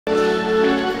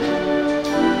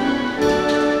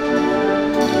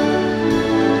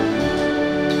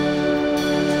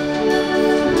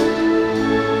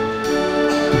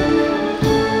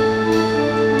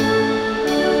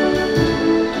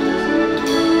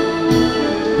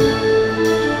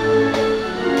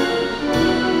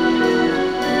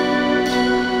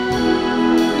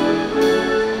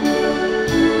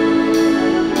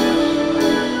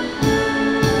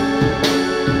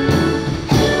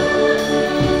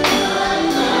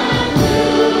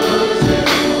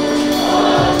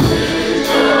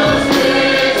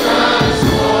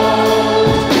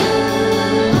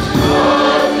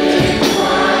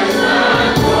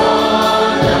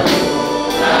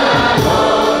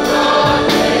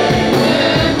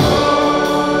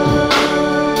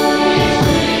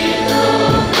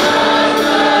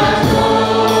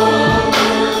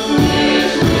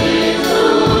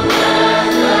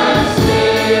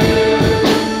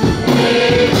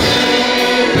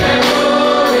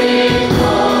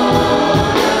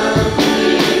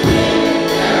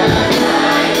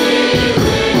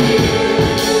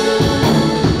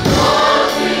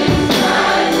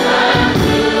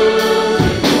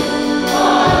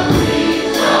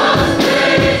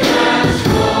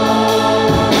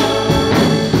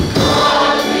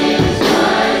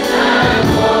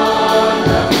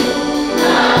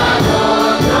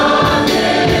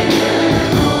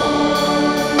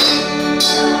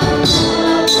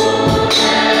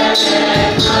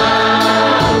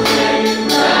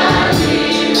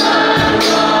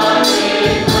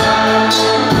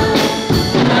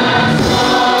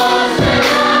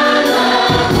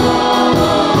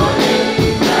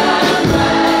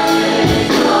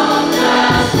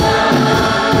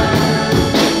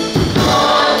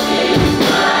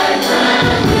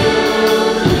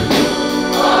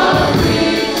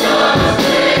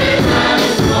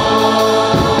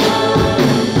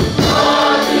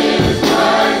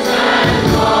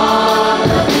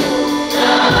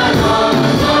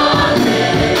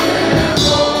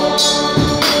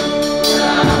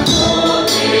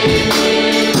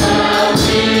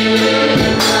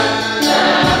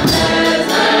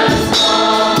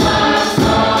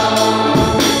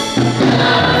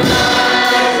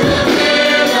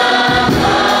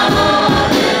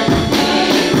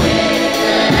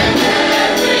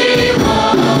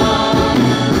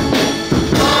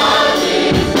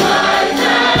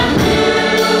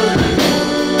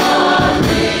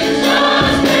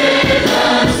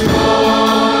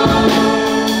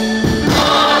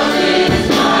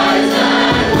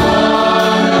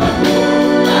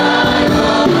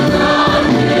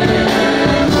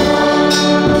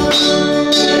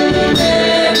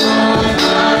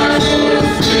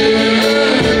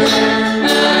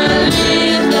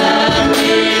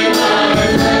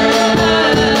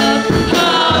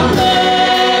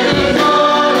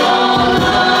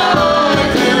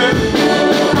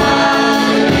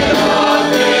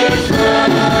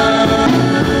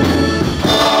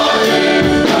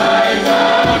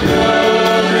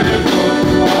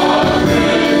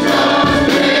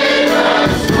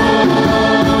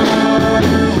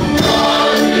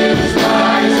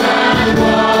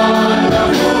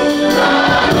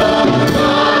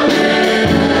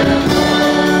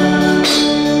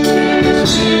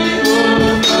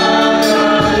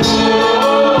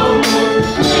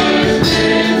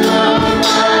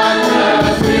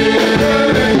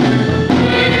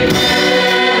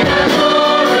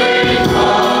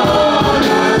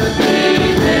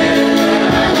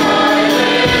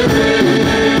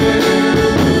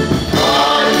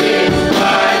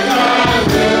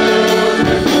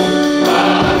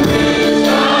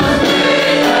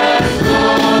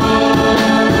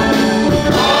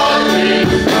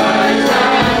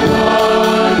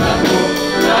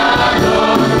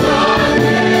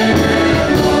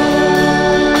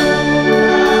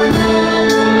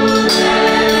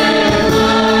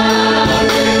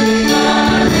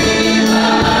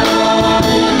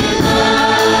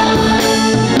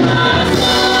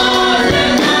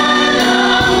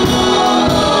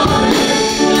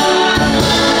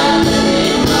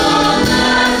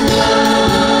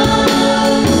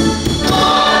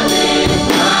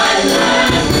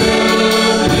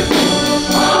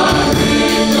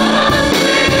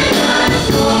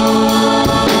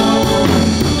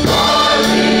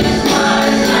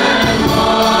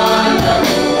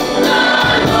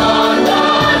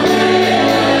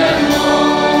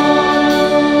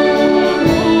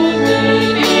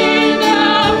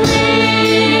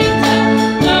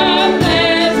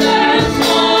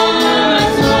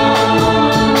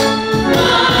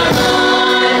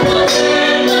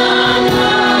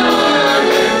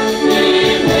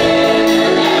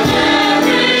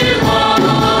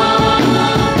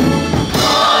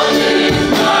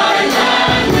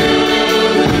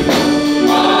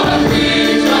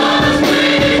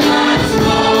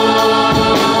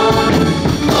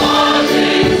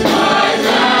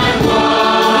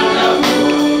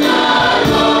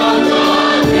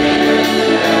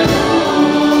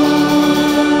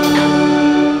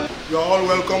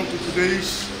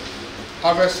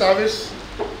harvest service.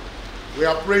 We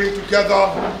are praying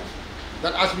together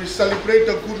that as we celebrate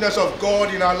the goodness of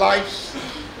God in our lives,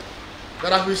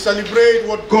 that as we celebrate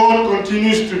what God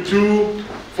continues to do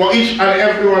for each and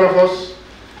every one of us,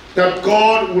 that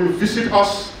God will visit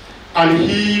us and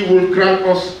He will grant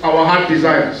us our heart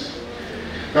desires.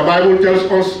 The Bible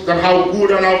tells us that how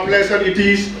good and how pleasant it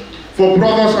is for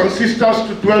brothers and sisters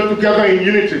to dwell together in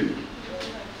unity.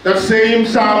 That same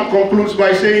psalm concludes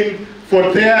by saying,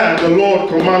 "For there the Lord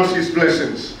commands His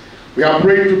blessings." We are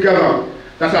praying together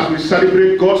that as we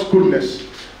celebrate God's goodness,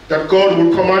 that God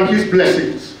will command His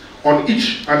blessings on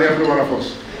each and every one of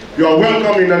us. You are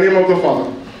welcome in the name of the Father,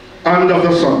 and of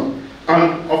the Son,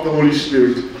 and of the Holy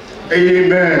Spirit.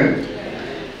 Amen.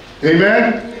 Amen.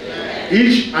 Amen.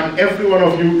 Each and every one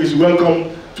of you is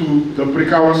welcome to the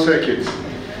Brikama circuit.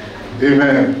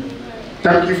 Amen.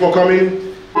 Thank you for coming.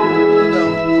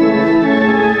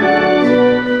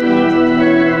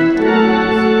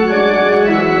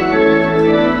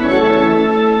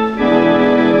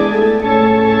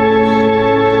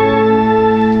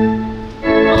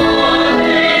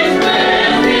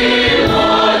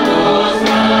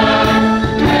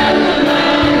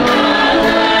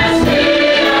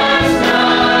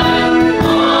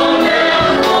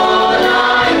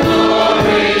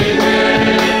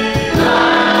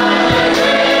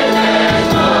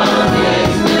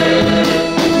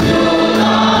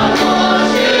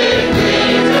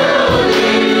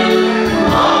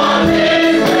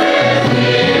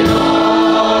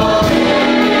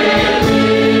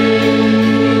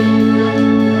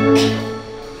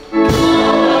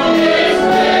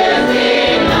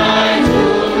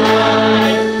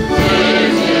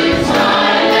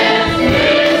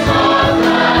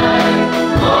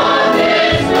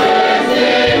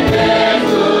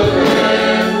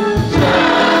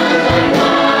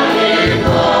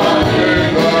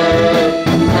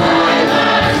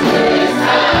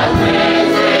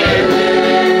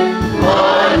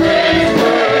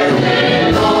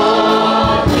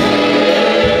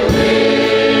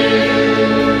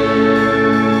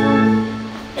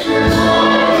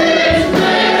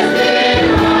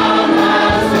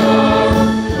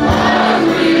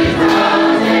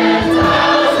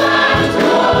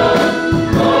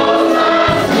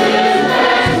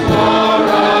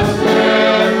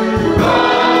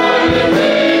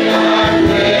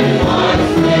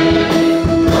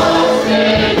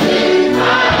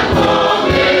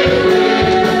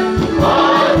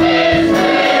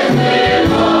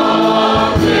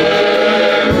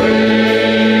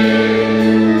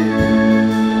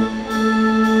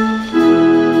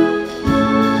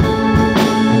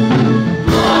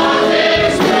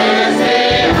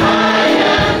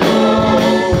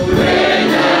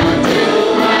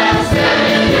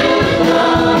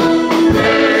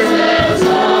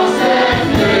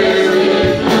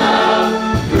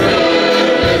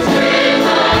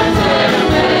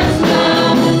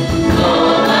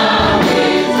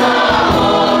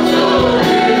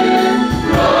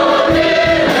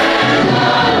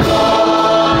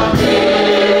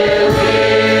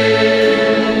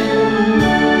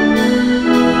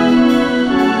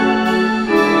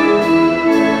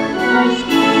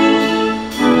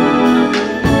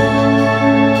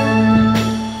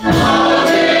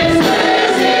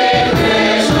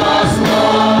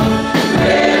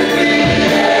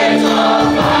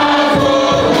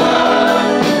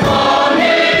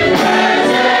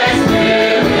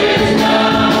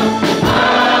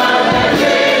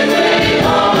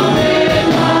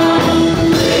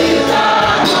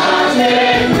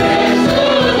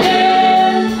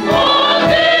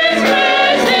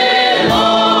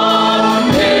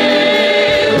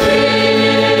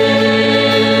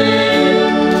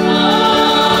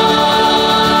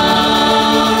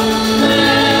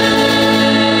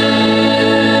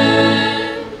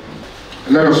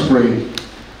 Let us pray.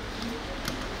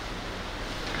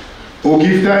 Oh,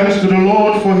 give thanks to the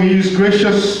Lord, for He is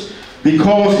gracious,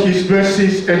 because His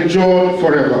mercies endure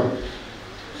forever.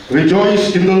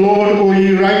 Rejoice in the Lord, O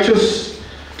ye righteous,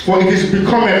 for it is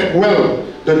becometh well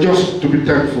the just to be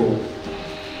thankful.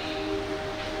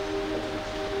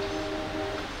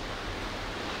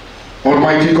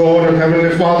 Almighty God and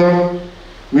Heavenly Father,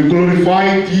 we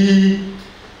glorify Thee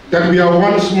that we are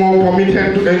once more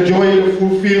permitted to enjoy the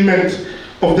fulfillment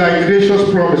of Thy gracious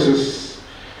promises,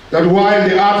 that while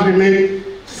the earth remains,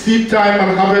 seed time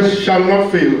and harvest shall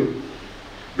not fail.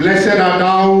 Blessed art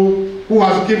Thou who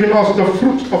hast given us the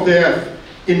fruit of the earth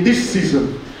in this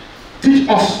season. Teach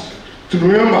us to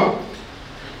remember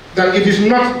that it is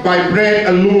not by bread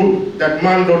alone that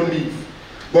man doth live,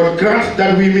 but grant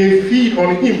that we may feed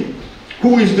on Him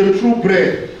who is the true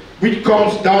bread, which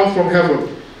comes down from heaven,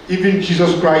 even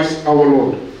Jesus Christ our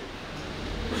Lord.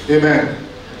 Amen.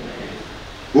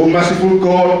 O merciful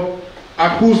God,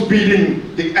 at whose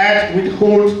bidding the earth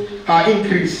withholds her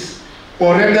increase,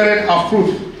 or rendereth her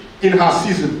fruit in her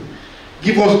season,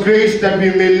 give us grace that we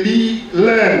may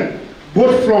learn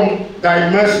both from thy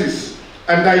mercies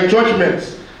and thy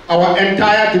judgments our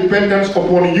entire dependence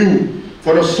upon you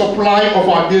for the supply of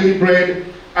our daily bread,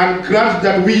 and grant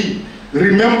that we,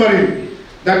 remembering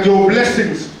that your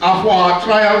blessings are for our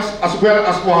trials as well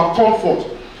as for our comfort,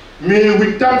 may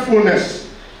with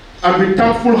thankfulness and with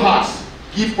thankful hearts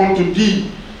give unto thee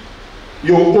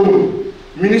your own,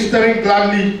 ministering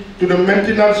gladly to the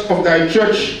maintenance of thy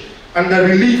church and the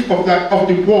relief of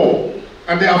the poor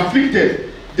and the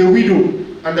afflicted, the widow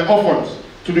and the orphans,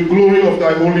 to the glory of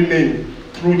thy holy name,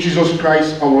 through Jesus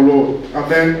Christ our Lord.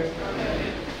 Amen.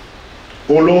 Amen.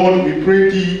 O Lord, we pray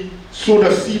thee, sow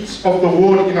the seeds of the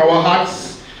word in our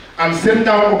hearts, and send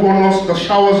down upon us the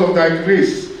showers of thy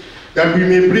grace, that we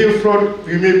may bring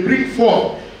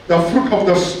forth the fruit of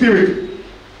the Spirit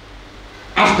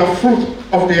as the fruit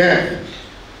of the earth,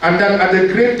 and that at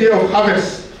the great day of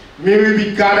harvest may we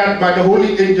be gathered by the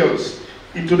holy angels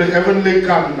into the heavenly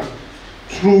garden,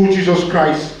 through Jesus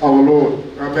Christ our Lord.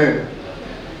 Amen.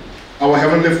 Our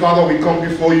Heavenly Father, we come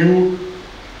before you,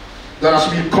 that as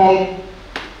we come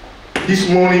this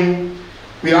morning,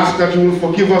 we ask that you will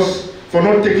forgive us for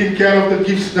not taking care of the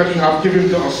gifts that you have given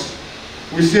to us.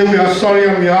 We say we are sorry,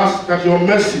 and we ask that your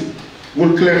mercy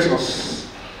will cleanse us.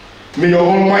 May your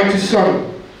almighty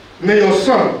Son, may your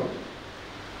Son,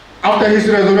 after his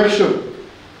resurrection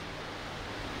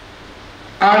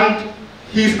and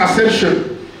his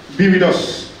ascension, be with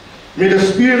us. May the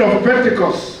spirit of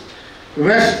Pentecost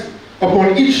rest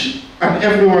upon each and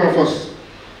every one of us,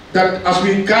 that as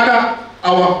we gather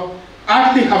our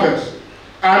earthly harvest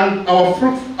and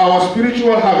our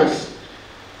spiritual harvest,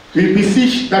 we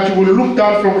beseech that you will look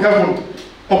down from heaven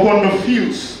upon the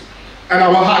fields and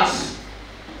our hearts,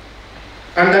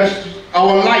 and that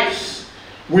our lives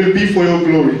will be for your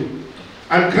glory.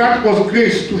 And grant us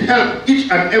grace to help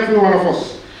each and every one of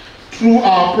us through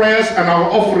our prayers and our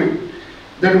offering,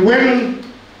 that when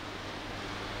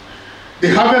the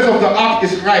harvest of the earth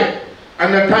is ripe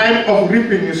and the time of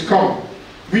reaping is come,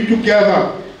 we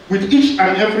together with each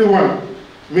and every one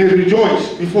may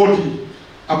rejoice before thee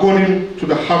according to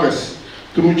the harvest,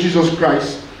 through Jesus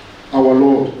Christ our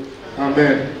Lord.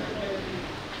 Amen.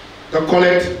 The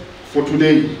collect for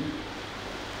today.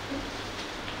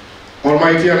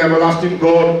 Almighty and everlasting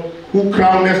God, who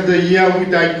crownest the year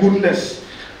with thy goodness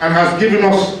and has given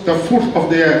us the fruit of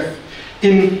the earth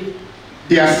in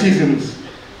their seasons,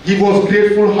 give us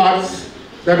grateful hearts,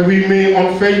 that we may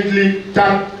unfeignedly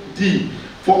thank thee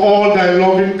for all thy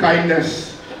loving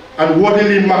kindness, and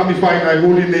worthily magnify thy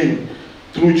holy name,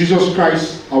 through Jesus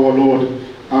Christ our Lord.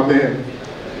 Amen.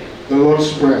 The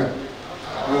Lord's Prayer.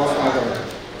 Our Father,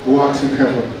 who art in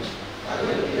heaven,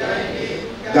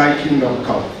 thy kingdom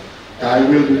come, thy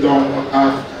will be done on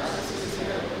earth.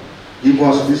 Give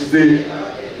us this day,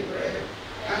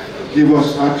 give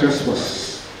us our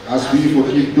trespasses, as we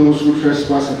forgive those who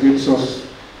trespass against us,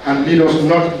 and lead us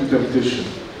not into temptation,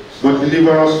 but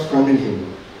deliver us from evil.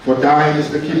 For thine is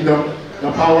the kingdom,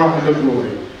 the power, and the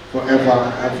glory, forever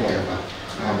and forever.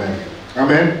 Amen.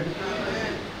 Amen.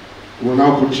 We will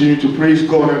now continue to praise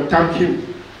God and thank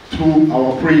him through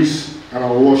our praise and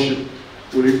our worship.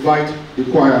 We'll invite the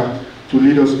choir to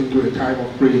lead us into a time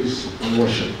of praise and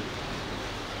worship.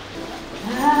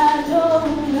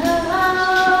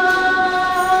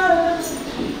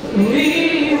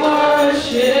 We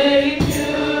worship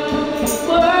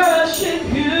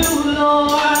you,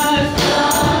 Lord.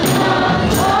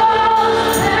 Forever.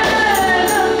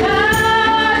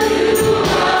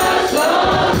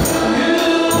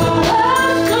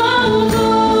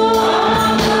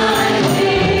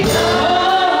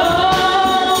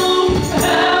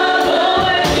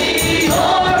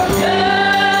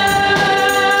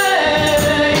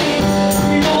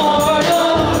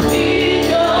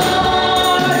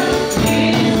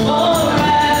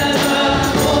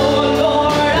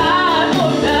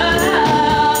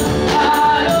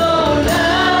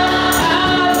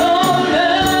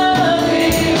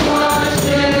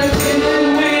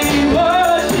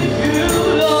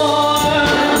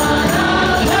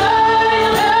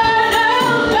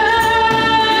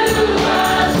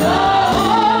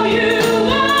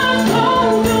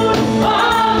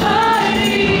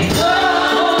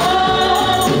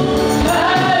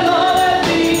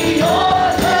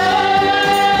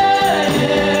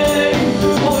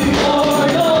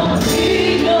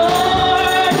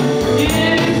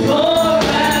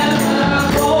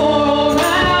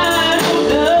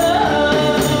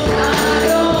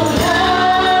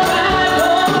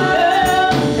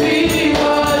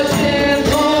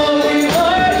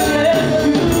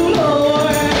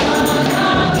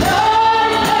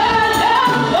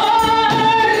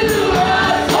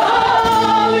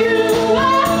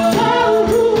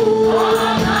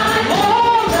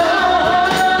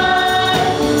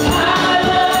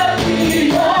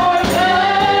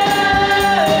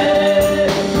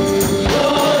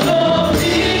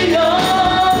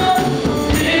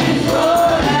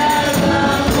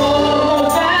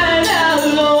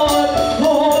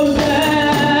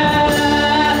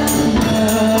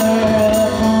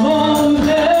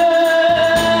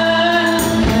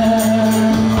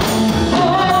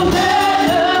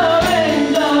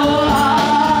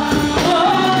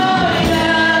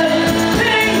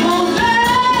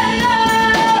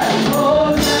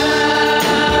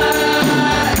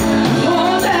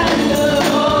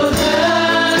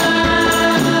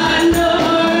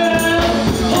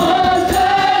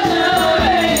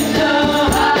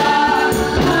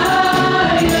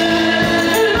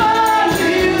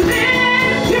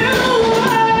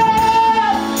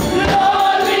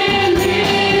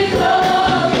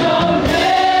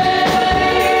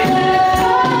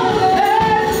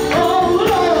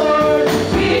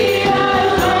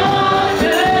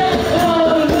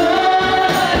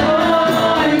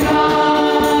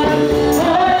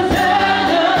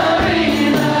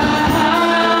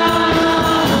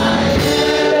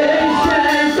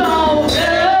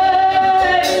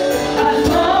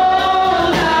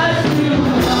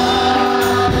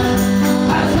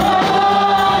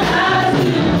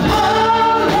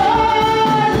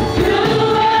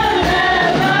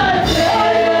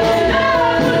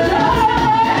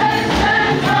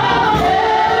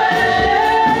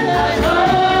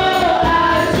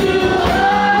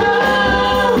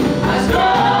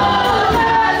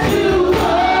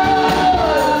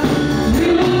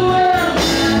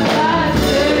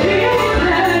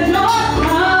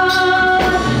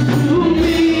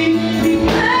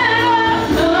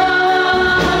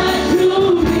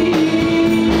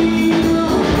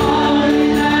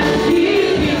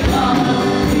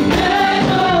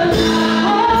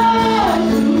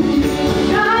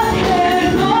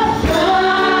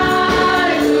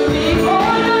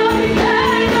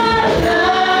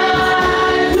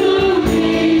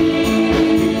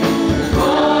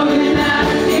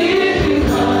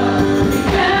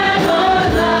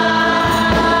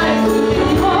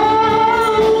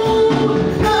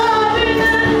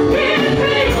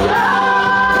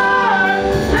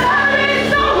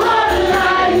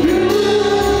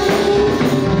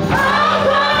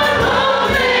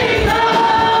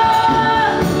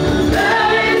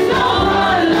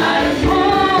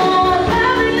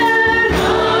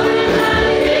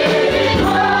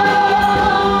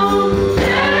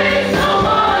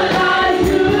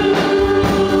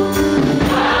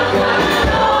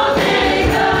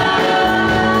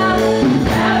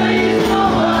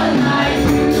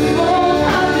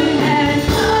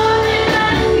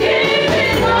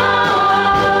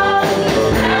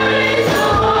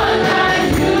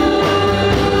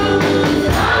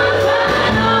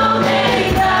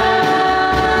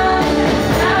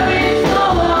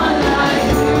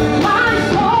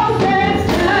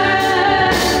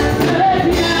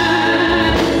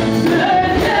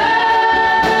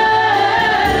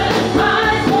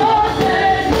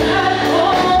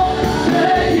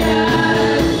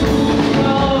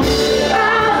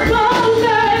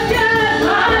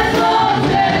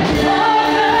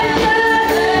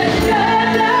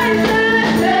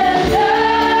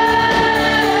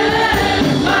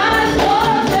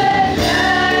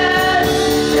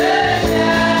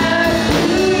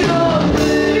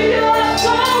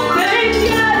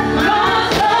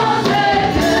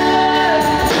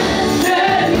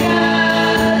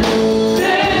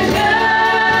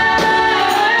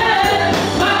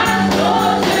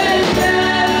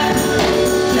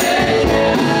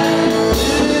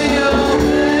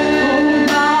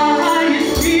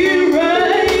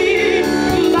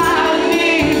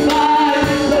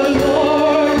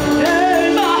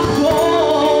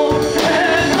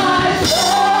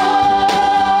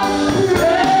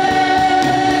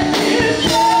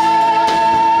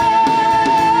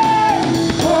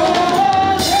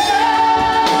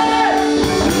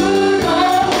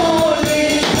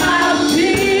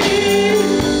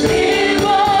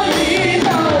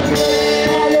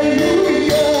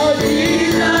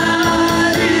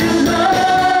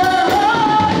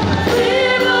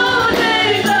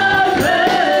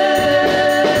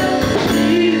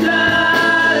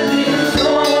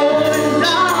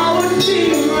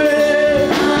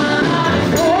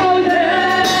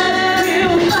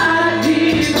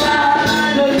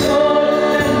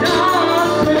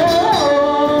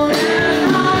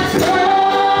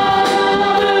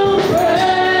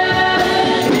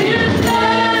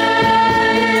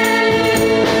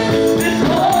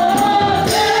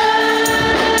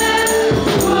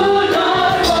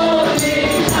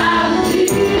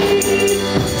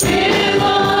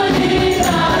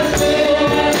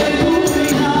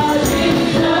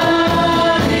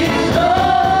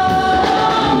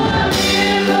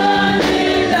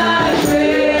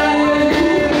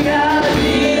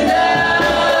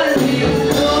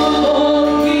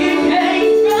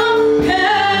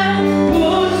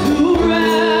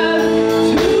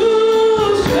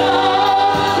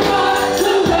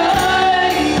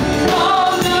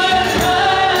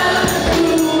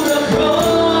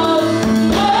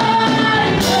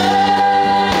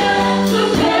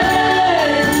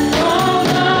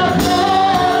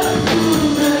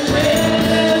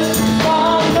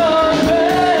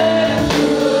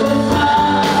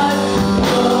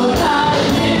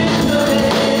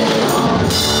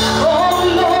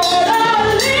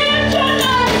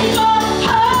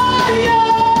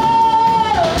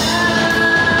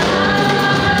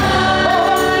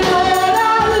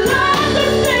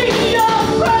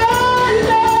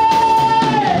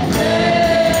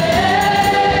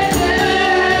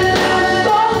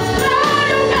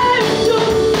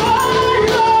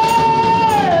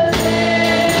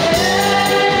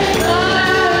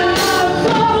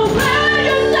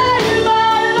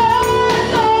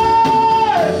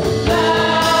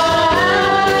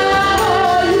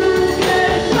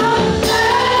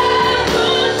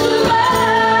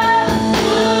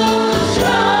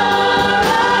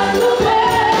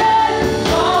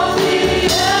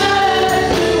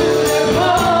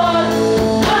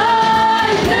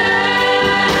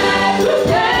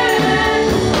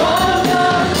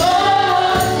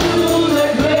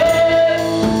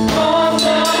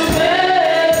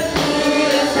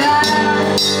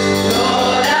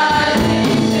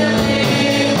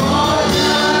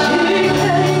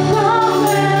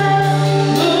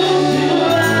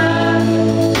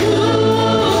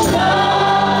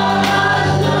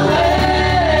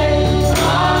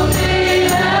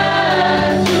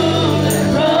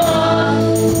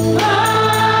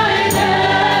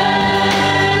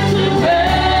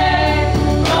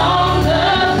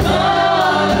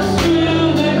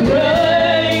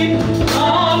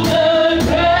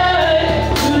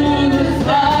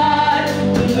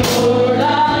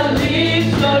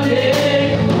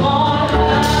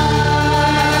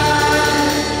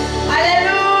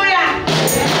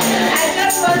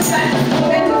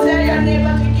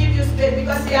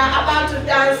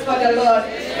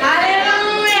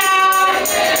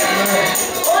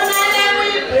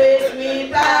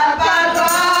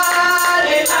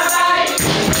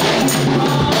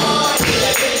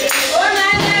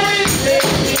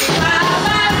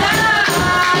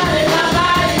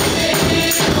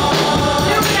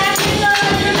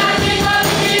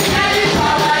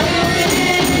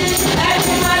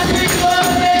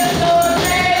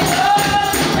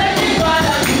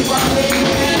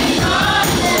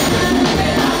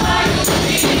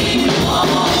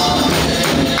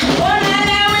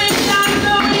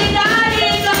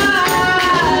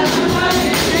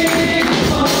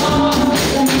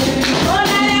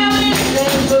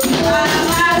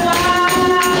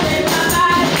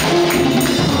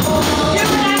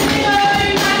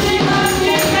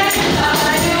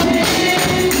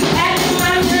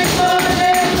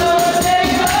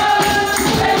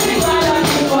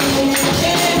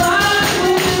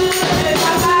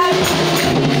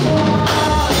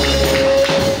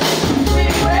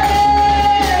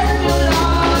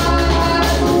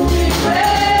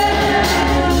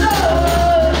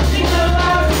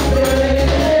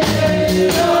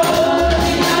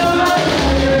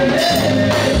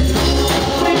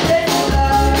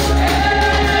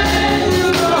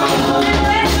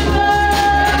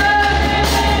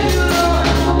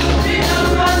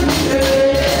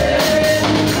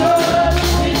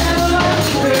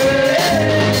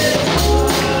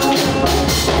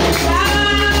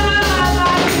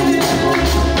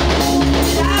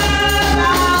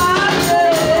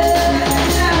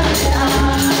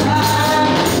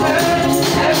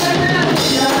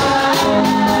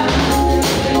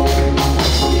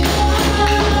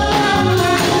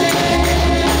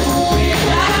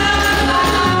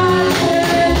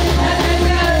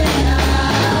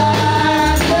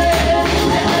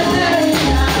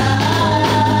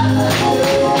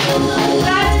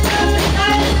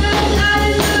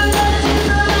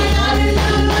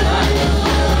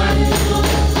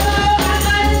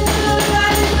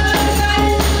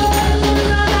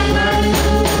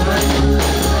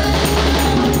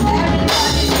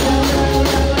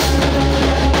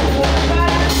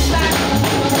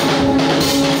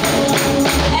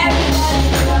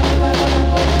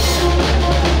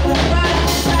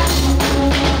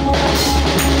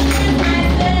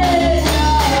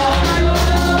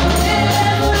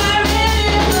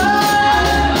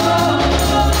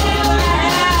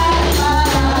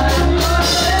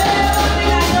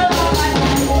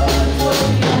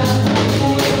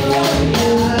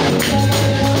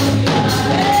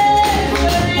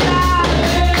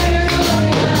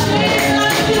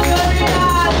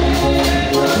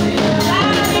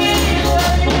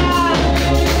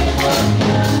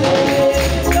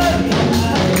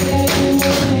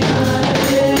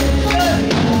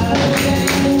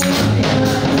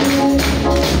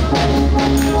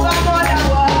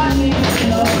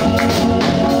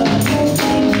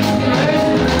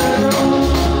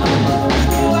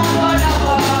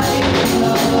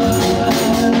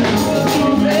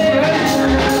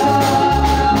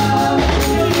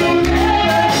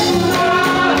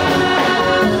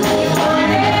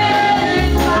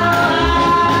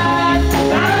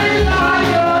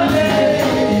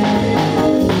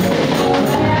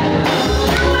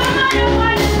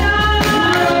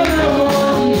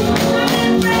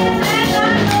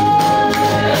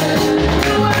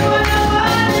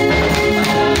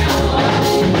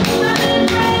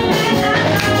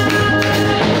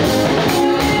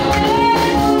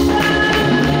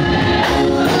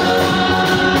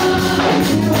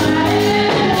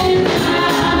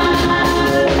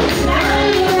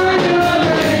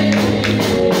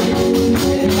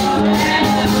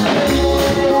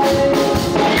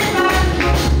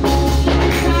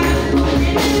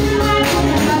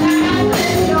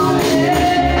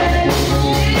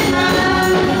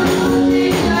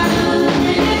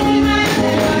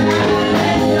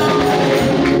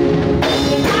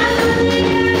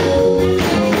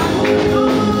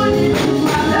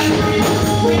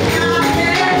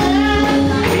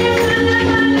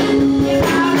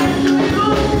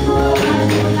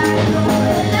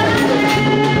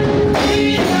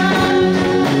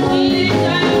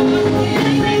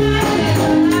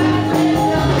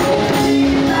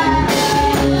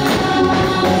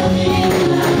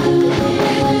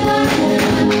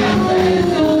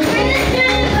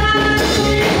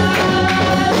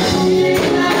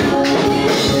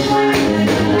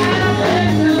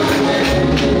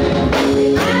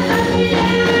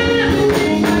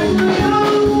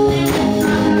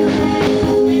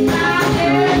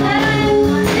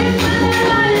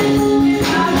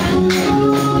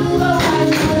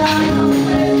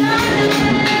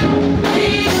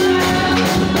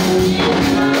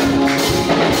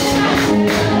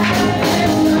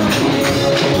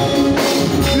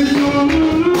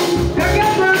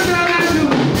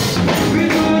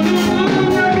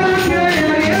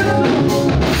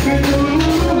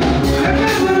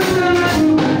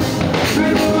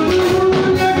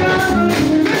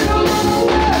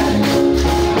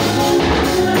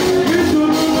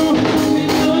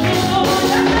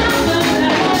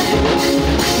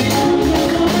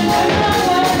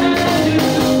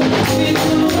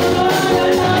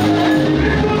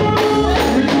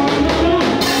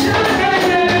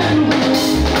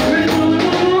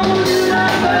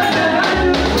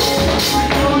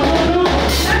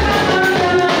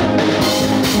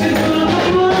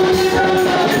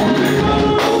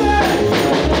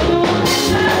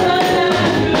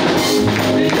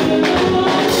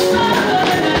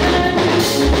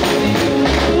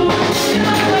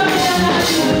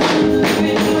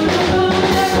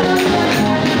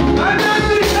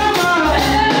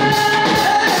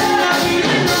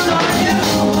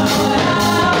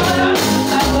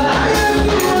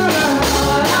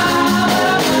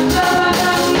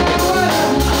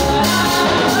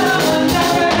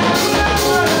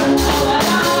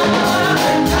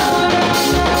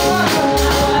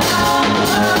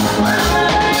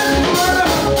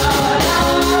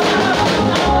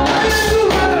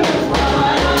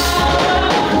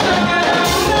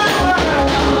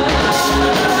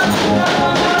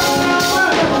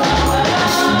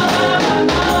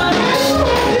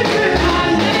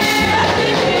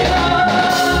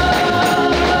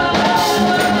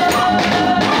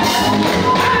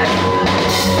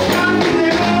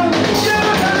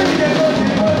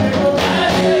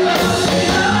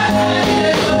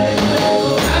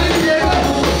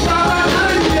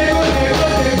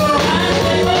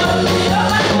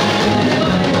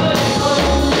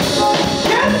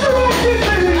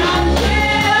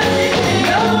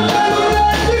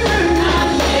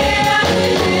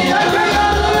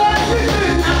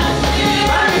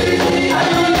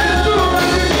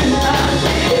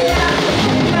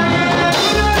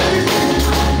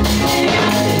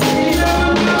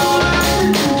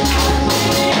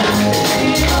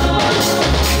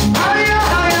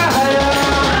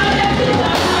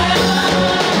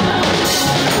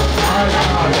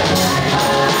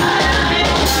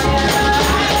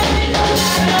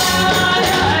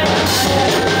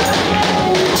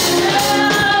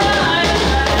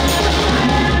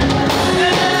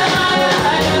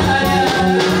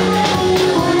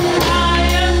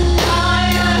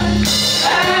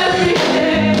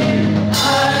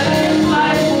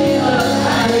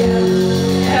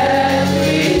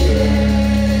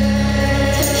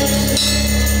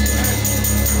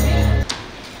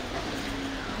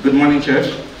 morning,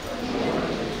 church.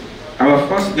 Our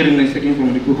first reading is taken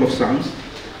from the book of Psalms,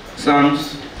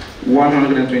 Psalms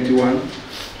 121,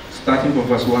 starting from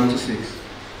verse 1 to 6.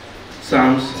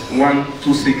 Psalms 1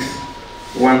 to 6,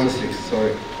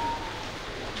 sorry.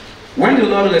 When the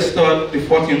Lord restored the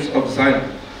fortunes of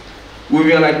Zion,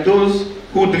 we were like those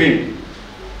who dream.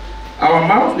 Our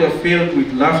mouths were filled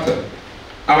with laughter,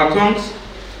 our tongues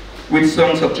with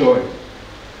songs of joy.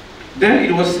 Then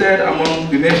it was said among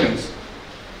the nations,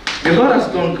 the Lord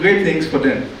has done great things for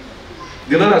them.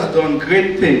 The Lord has done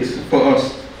great things for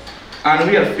us, and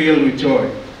we are filled with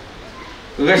joy.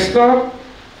 Restore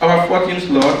our fortunes,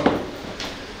 Lord,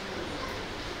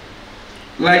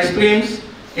 like streams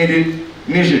in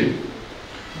the Niger.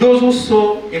 Those who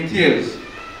sow in tears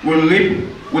will reap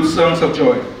with songs of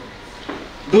joy.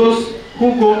 Those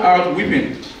who go out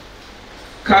weeping,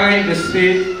 carrying the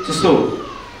seed to sow,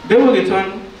 they will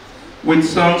return with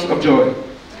songs of joy,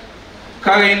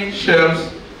 carrying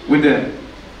sheaves with them.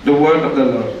 The word of the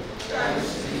Lord.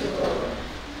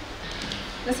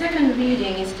 The second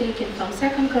reading is taken from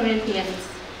 2 Corinthians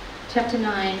chapter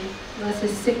 9,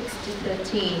 verses 6 to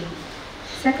 13.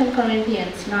 2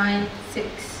 Corinthians 9,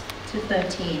 6 to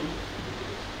 13.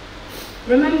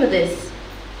 Remember this,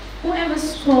 whoever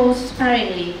sows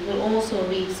sparingly will also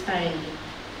reap sparingly,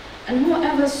 and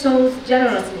whoever sows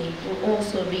generously will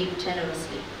also reap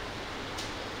generously.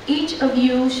 Each of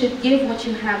you should give what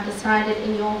you have decided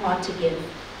in your heart to give,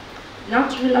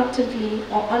 not reluctantly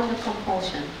or under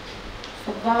compulsion,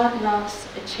 for God loves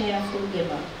a cheerful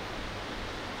giver.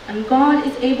 And God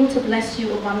is able to bless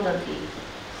you abundantly,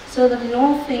 so that in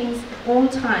all things, at all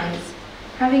times,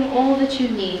 having all that you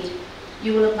need,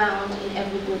 you will abound in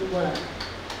every good work.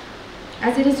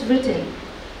 As it is written,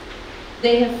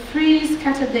 they have freely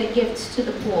scattered their gifts to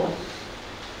the poor.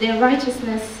 Their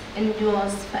righteousness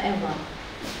endures forever.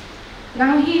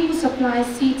 Now he who supplies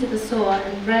seed to the sower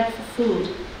and bread for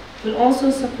food will also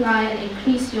supply and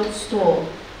increase your store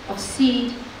of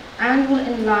seed and will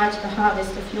enlarge the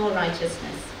harvest of your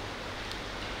righteousness.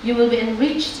 You will be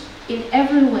enriched in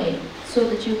every way so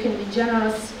that you can be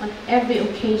generous on every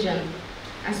occasion,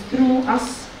 as through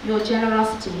us your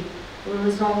generosity will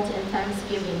result in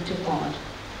thanksgiving to God.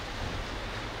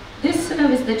 This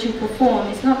service that you perform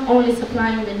is not only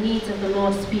supplying the needs of the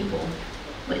Lord's people,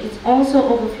 but it's also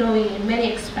overflowing in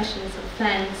many expressions of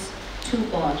thanks to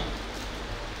God.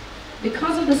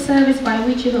 Because of the service by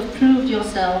which you have proved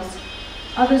yourselves,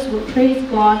 others will praise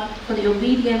God for the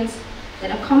obedience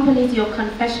that accompanies your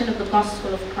confession of the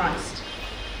gospel of Christ,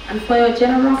 and for your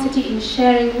generosity in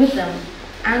sharing with them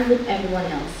and with everyone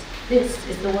else. This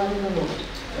is the word of the Lord.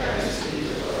 Thanks be to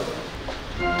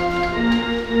God.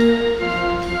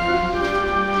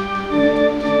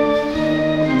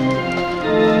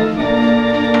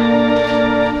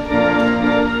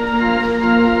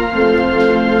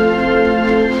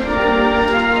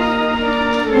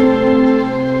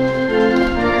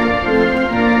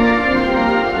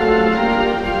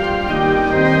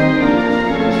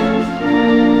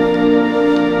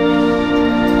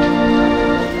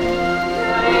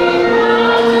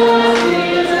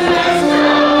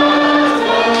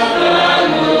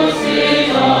 See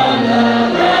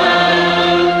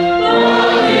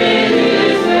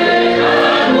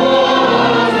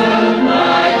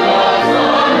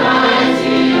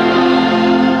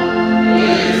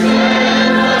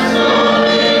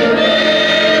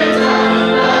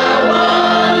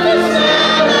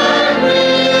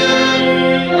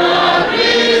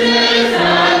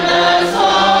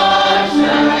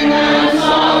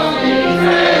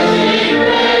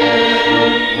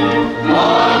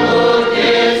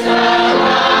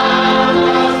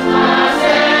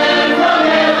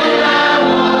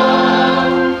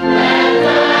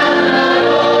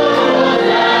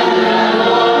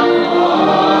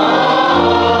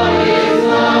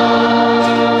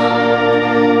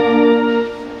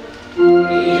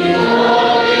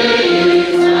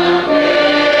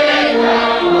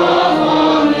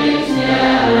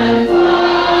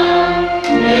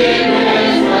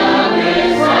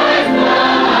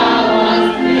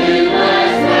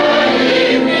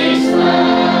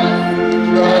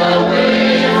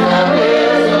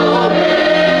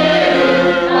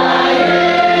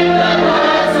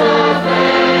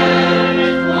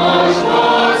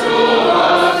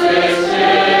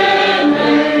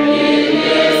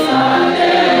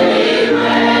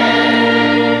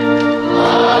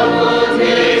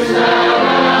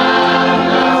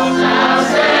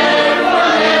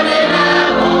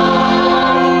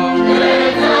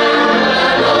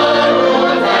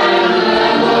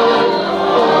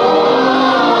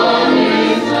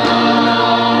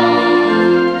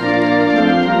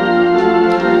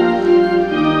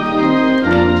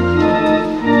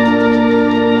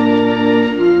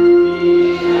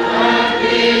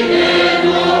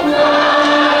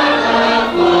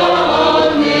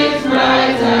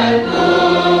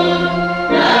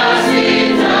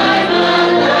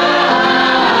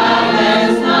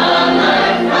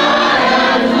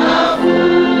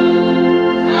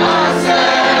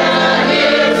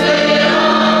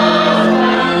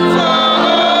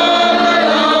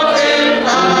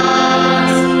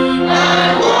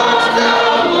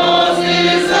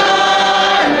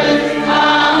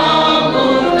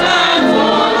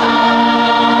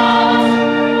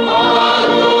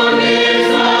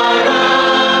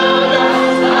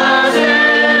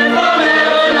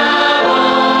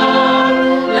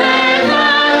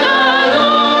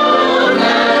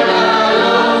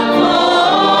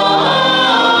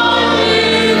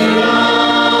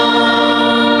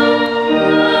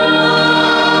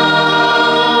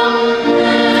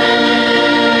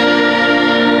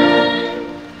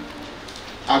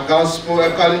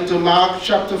we're calling to Mark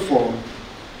chapter 4,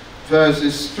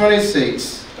 verses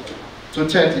 26 to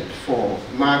 34.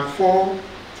 Mark 4,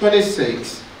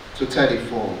 26 to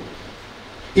 34.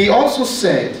 He also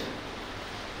said,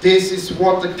 "This is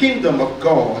what the kingdom of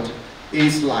God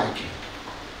is like.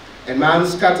 A man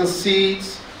scatters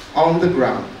seeds on the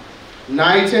ground,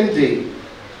 night and day.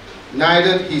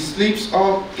 Neither he sleeps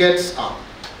or gets up.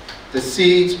 The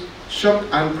seeds shock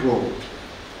and grow,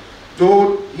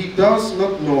 though he does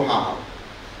not know how.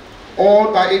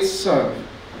 All by itself,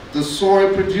 the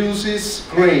soil produces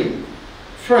grain,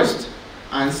 first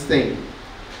and stem,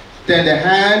 then the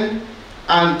hand,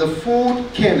 and the food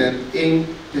kenneth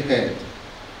in the head.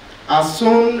 As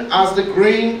soon as the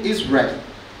grain is red,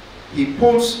 he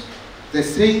puts the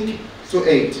sink to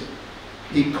it.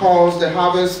 He calls the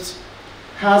harvest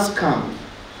has come."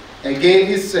 Again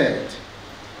he said,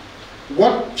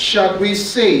 "What shall we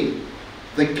say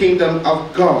the kingdom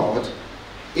of God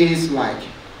is like?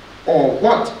 Or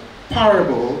what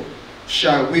parable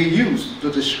shall we use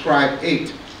to describe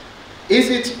it?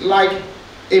 Is it like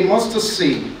a mustard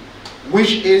seed,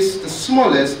 which is the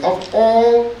smallest of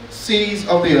all seeds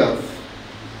of the earth?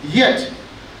 Yet,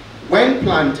 when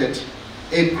planted,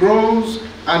 it grows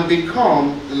and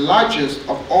becomes the largest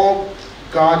of all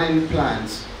garden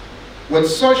plants, with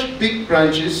such big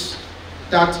branches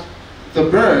that the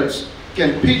birds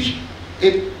can pitch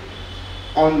it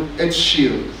on its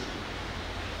shield."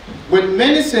 With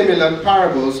many similar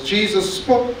parables, Jesus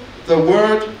spoke the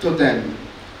word to them,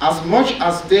 as much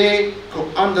as they could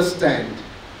understand.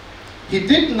 He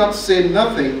did not say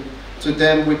nothing to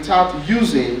them without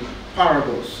using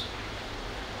parables.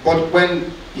 But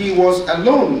when he was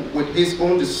alone with his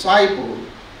own disciple,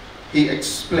 he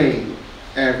explained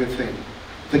everything.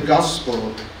 The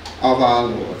gospel of our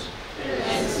Lord.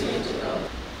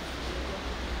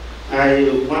 I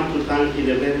want to thank in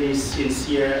a very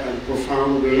sincere and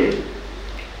profound way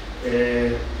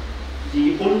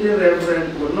the only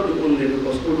reverend, well not the only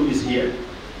because Olu is here,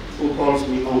 who calls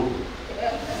me uncle.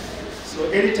 So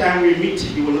anytime we meet,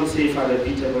 he will not say Father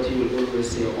Peter, but he will always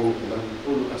say uncle, and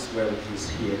Olu as well is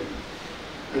here.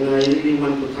 And I really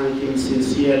want to thank him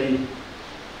sincerely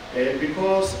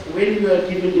because when you are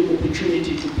given the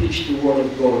opportunity to preach the word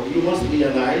of God, you must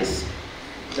realize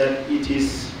that it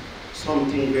is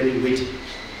something very weighty.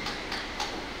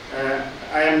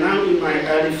 I am now in my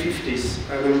early 50s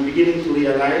and I'm beginning to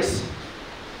realize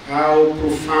how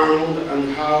profound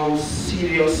and how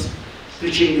serious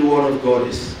preaching the word of God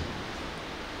is.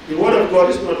 The word of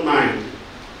God is not mine.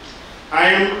 I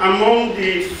am among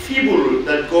the feeble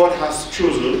that God has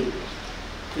chosen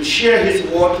to share his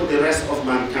word to the rest of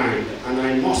mankind, and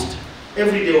I must,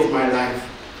 every day of my life,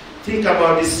 think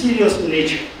about the serious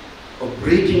nature of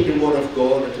breaking the word of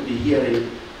God to the hearing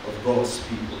of God's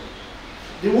people.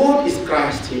 The word is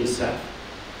Christ himself.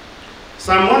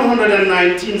 Psalm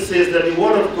 119 says that the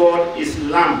word of God is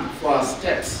lamp for our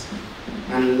steps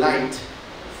and light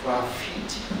for our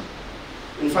feet.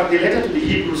 In fact, the letter to the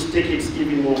Hebrews takes it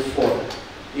even more further.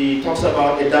 He talks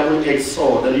about a double-edged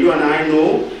sword, and you and I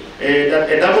know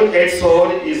that a double-edged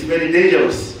sword is very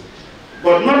dangerous,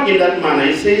 but not in that manner.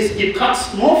 He says it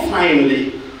cuts more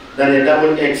finely than a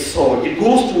double-edged sword. It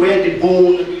goes to where the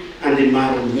bone and the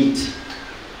marrow meet.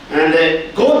 And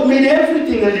God made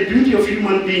everything and the beauty of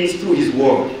human beings through his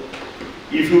word.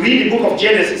 If you read the book of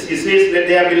Genesis, he says that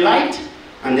there be light,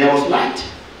 and there was light.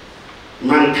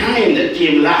 Mankind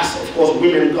came last. Of course,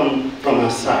 women come from our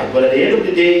side, but at the end of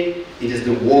the day, it is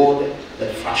the word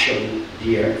that fashioned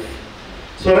the earth.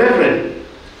 So Reverend,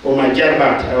 or my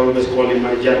Jarbat, I always call him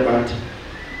my Jarbat,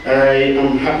 I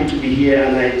am happy to be here,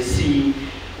 and I see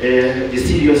the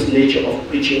serious nature of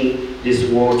preaching this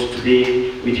word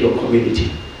today with your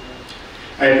community.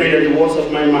 I pray that the words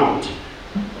of my mouth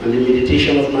and the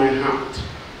meditation of my heart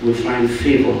will find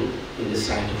favor in the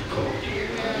sight of God.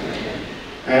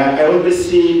 I always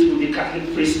say to the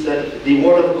Catholic priest that the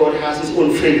word of God has its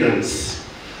own fragrance.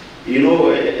 You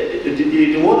know,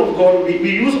 the word of God,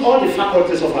 we use all the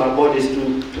faculties of our bodies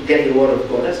to get the word of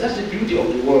God. That's the beauty of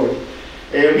the word.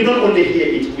 We don't only hear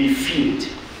it, we feel it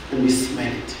and we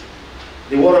smell it.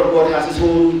 The word of God has its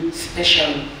own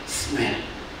special smell.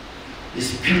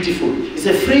 It's beautiful. It's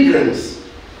a fragrance.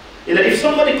 You know, if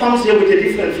somebody comes here with a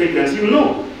different fragrance, you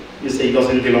know. You say it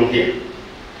doesn't belong here.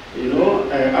 You know,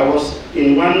 I was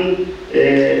in one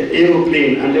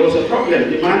aeroplane and there was a problem.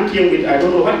 The man came with, I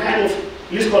don't know what kind of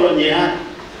cologne he had.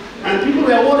 And people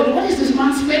were worried, what is this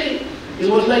man smelling? It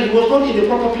was like he was not in the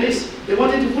proper place. They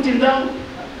wanted to put him down.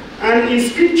 And in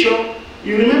scripture,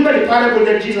 you remember the parable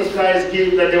that Jesus Christ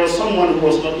gave, that there was someone who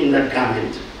was not in that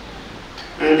garment.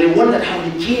 And they wondered how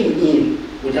he came in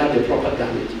without the proper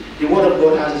garment. The word of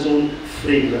God has its own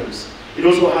fragrance. It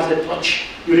also has a touch.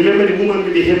 You remember the woman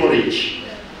with the hemorrhage?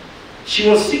 She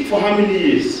was sick for how many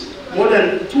years? More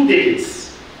than 2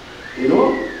 decades. You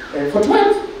know? For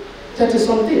 12, 30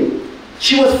 something.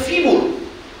 She was feeble.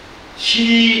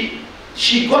 She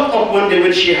got up one day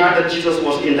when she heard that Jesus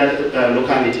was in that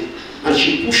locality. And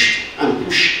she pushed and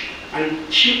pushed.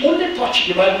 And she only touched,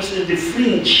 the Bible says, the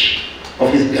fringe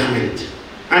of his garment.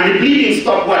 And the bleeding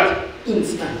stopped what?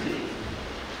 Instantly.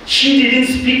 She didn't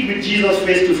speak with Jesus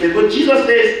face to face. But Jesus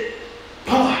says,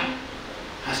 power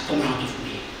has come out of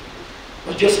me.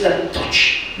 But just that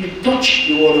touch. We touch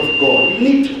the word of God. We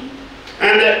need to.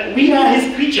 And we are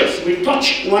his creatures. We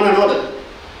touch one another.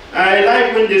 I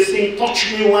like when they sing,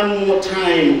 touch me one more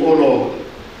time, oh Lord.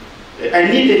 I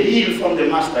need a heal from the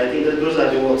Master. I think that those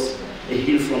are the words. A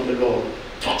heal from the Lord.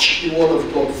 Touch the word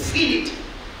of God. Feel it.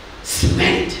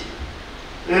 Smell it.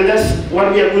 And that's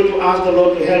what we are going to ask the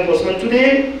Lord to help us. And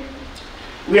today,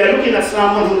 we are looking at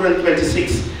Psalm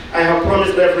 126. I have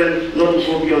promised Reverend not to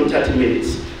go beyond 30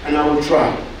 minutes. And I will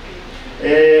try.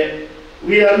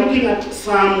 We are looking at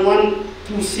Psalm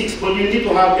 126, but you need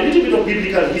to have a little bit of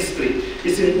biblical history.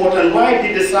 It's important. Why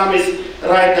did the psalmist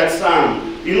write that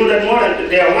psalm? You know that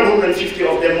there are 150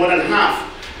 of them, more than half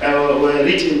were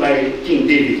written by King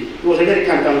David. He was a very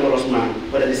cantankerous man,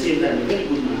 but at the same time, a very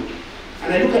good man.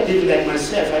 And I look at David like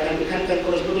myself, I can be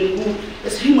cantankerous, but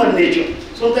it's human nature.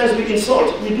 Sometimes we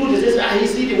insult, we do this,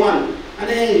 he's the one, and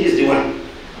then he's the one.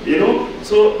 You know?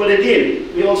 So, but again,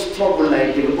 we all struggle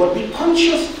like David, but be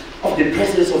conscious of the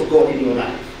presence of God in your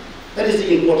life. That is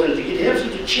the important thing. It helps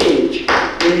you to change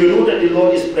when you know that the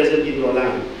Lord is present in your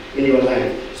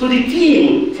life. So the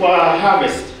theme for our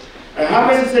harvest. A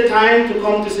harvest is a time to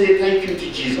come to say thank you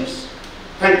to Jesus.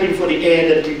 Thank him for the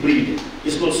air that we breathe.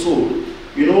 It's not so.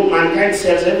 You know, mankind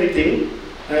sells everything.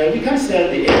 We can't sell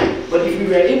the air. But if we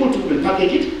were able to, we'll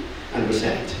package it and we'll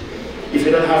sell it. If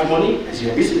you don't have money, it's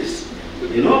your business.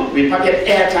 You know, we package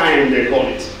airtime, they call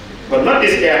it. But not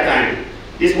this airtime.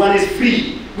 This one is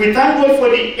free. We thank God for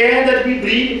the air that we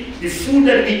breathe, the food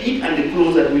that we eat, and the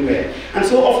clothes that we wear. And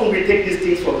so often we take these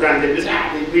things for granted.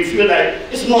 We feel like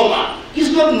it's normal.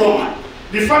 It's not normal.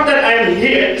 The fact that I am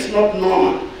here is not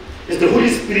normal. It's the Holy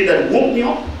Spirit that woke me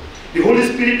up. The Holy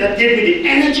Spirit that gave me the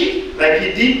energy, like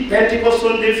he did Pentecost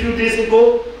Sunday a few days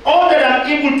ago. All that I'm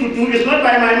able to do is not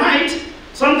by my might.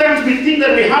 Sometimes we think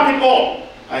that we have it all.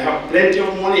 I have plenty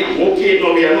of money, I'm okay.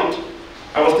 No, we are not.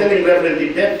 I was telling Reverend,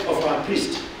 the death of our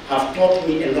priest have taught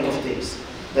me a lot of things.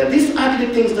 That these earthly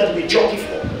things that we jockey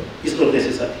for is not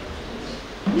necessary.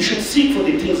 We should seek for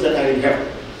the things that are in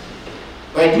heaven.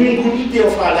 By doing good each day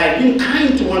of our life, being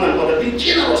kind to one another, being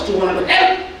generous to one another,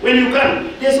 help when you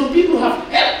can. There are some people who have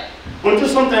help, until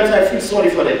sometimes I feel sorry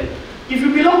for them. If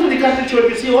you belong to the Catholic Church,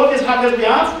 you see all this harvest we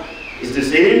have, it's the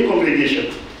same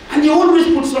congregation. And they always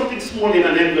put something small in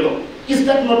an envelope. Is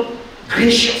that not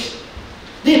gracious?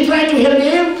 They try to help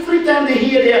every time they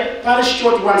hear their parish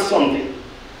church wants something.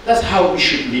 That's how we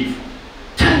should live.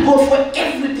 Thank God for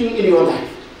everything in your life.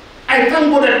 I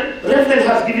thank God that Reverend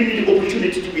has given me the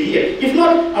opportunity to be here. If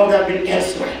not, I would have been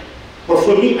elsewhere. But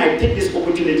for me, I take this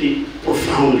opportunity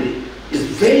profoundly. It's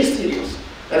very serious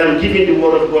that I'm giving the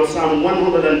word of God, Psalm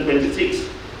 126.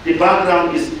 The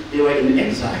background is they were in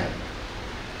exile.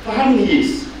 For how many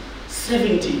years?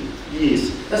 70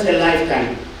 years. That's a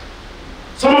lifetime.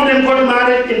 Some of them got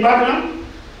married in Babylon.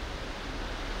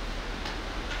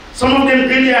 Some of them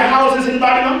built their houses in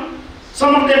Babylon.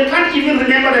 Some of them can't even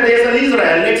remember that there's an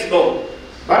Israel next door.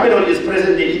 Babylon is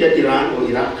present in either Iran or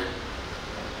Iraq.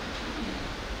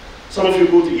 Some of you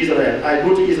go to Israel. I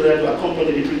go to Israel to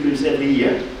accompany the pilgrims every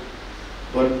year.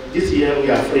 But this year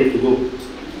we are afraid to go.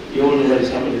 You all know what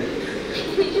is happening.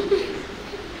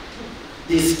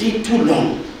 They stay too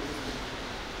long.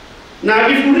 Now,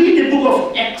 if you read the book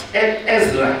of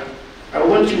Ezra, I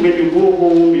want you, when you go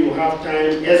home, you have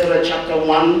time, Ezra chapter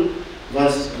 1,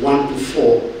 verse 1 to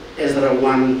 4. Ezra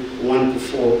 1, 1 to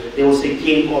 4. There was a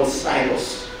king called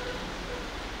Cyrus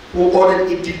who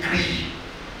ordered a decree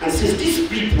and says, these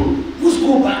people must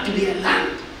go back to their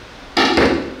land.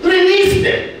 Release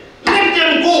them. Let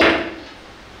them go.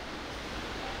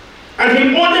 And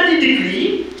he ordered the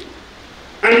decree,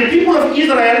 and the people of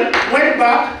Israel went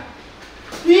back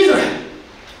to Israel.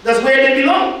 That's where they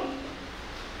belong.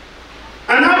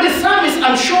 And now the psalmist,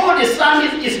 I'm sure the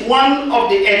psalmist is one of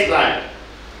the exile.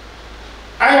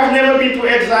 I have never been to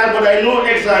exile, but I know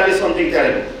exile is something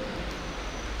terrible.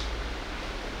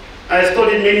 I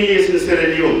studied many years in Sierra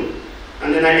Leone,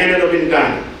 and then I ended up in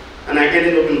Ghana, and I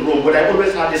ended up in Rome, but I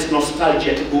always had this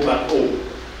nostalgia to go back home.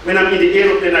 When I'm in the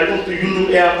aeroplane, I come to Yunu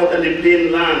Airport and the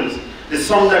plane lands. The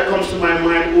song that comes to my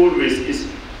mind always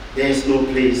is, there is no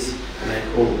place like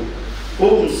home.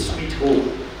 home sweet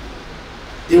home.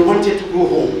 They wanted to go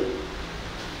home.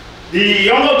 The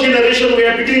younger generation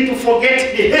were beginning to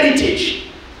forget the heritage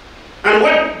and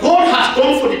what God has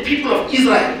done for the people of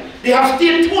Israel. They have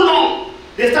stayed too long.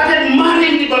 They started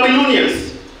marrying the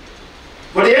Babylonians.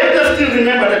 But the elders still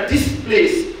remember that this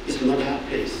place is not our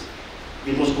place.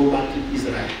 We must go back to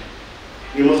Israel.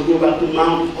 We must go back to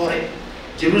Mount Horeb.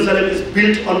 Jerusalem is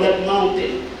built on that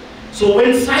mountain. So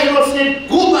when Cyrus said,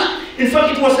 go back, in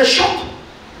fact it was a shock.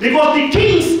 Because the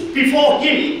kings before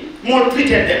him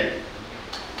maltreated them.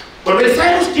 But when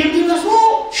Cyrus came, they were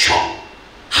so shocked.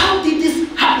 How did this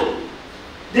happen?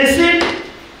 They said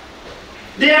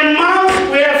their mouths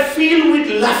were filled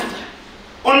with laughter.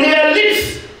 On their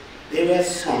lips, they were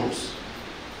songs.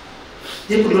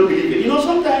 They could not believe it. You know,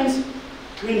 sometimes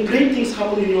when great things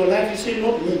happen in your life, you say,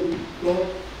 not me, Lord.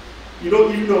 You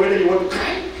don't even know whether you want to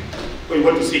cry or you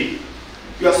want to sing.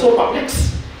 You are so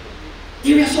perplexed.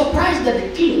 They were surprised that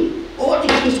the king, all the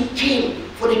kings who came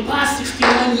for the past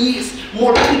 69 years,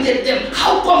 maltreated them.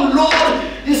 How come, Lord,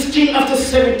 this king after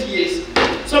 70 years?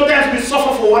 Sometimes we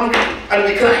suffer for 1 week and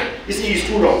we cry. You see, it's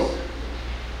too long.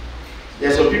 There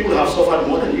are some people who have suffered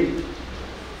more than you.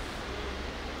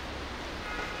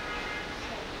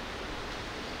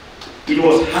 It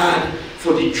was hard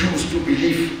for the Jews to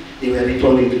believe they were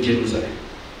returning to Jerusalem.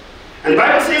 And the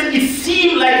Bible says it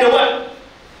seemed like a what?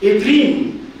 A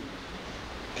dream.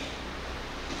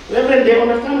 Reverend, they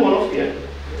understand all of you?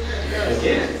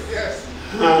 Okay. Yes.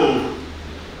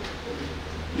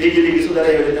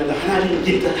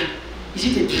 Is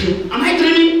it a dream? Am I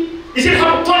dreaming? Is it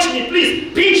how to touch me?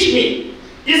 Please, pinch me.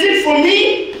 Is it for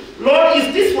me? Lord,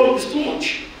 is this for it's too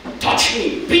much? Touch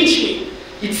me, pinch me.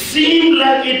 It seemed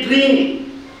like a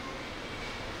dream.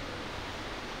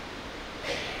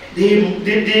 They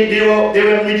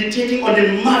were meditating on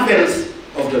the marvels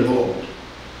of the Lord.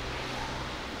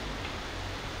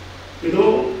 You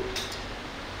know,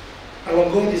 our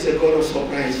God is a God of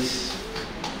surprises.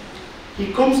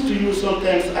 He comes to you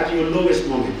sometimes at your lowest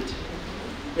moment,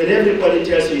 when everybody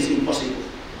tells you it's impossible.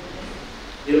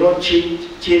 The Lord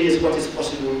changes what is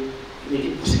possible to make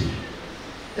it possible.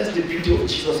 That's the beauty of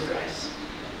Jesus Christ.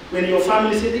 When your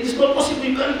family says, it is not possible,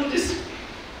 you can't do this.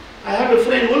 I have a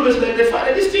friend who always like, the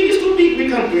father, this thing is too big, we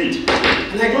can't do it.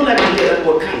 And I don't like to hear that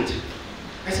word can't.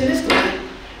 I said, let's try.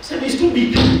 I said, it's too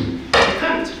big, you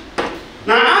can't.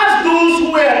 Now ask those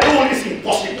who were told it's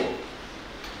impossible.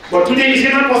 But today, is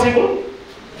it not possible?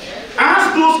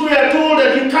 Ask those who are told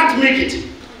that you can't make it.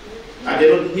 Are they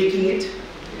not making it?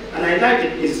 And I like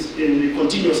it is in the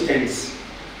continuous tense.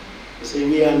 They say,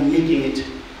 we are making it.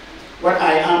 What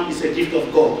I am is a gift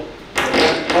of God.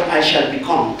 What I shall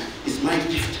become is my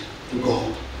gift to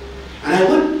God. And I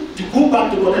want to go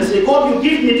back to God and say, God, you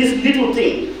give me this little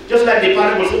thing. Just like the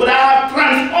parable said, but I have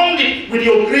transformed it with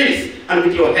your grace and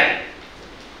with your help.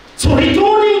 So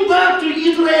returning back to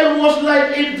Israel was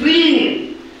like a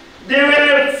dream. They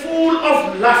were full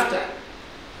of laughter.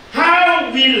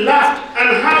 How we laughed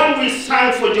and how we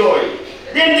sang for joy.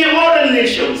 Then the other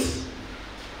nations.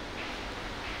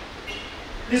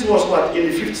 This was what,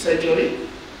 in the 5th century?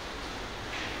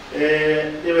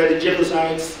 They were the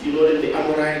Jebusites, you know, then the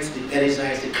Amorites, the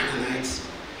Perizzites, the Canaanites.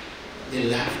 They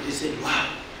laughed. They said, wow.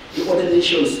 The other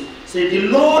nations said, the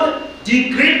Lord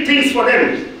did great things for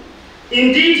them.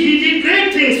 Indeed, he did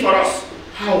great things for us.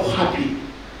 How happy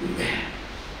we were.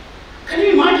 Can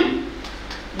you imagine?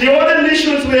 The other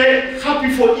nations were happy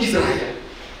for Israel.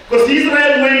 Because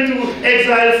Israel went to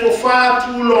exile for far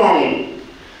too long.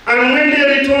 And when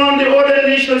they returned, the other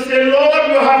nations said, Lord,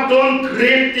 you have done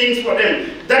great things for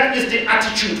them. That is the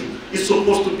attitude it's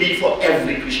supposed to be for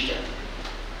every Christian.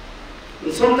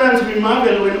 And sometimes we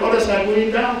marvel when others are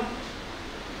going down.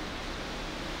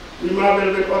 We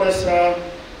marvel when others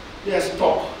they are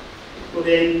stuck, or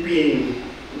they're in pain,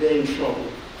 they're in trouble.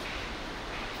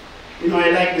 You know,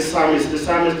 I like the psalmist. The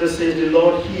psalmist that says, the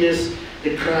Lord hears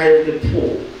the cry of the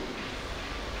poor.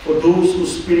 For those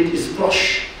whose spirit is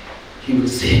crushed, he will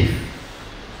save.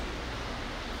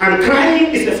 And crying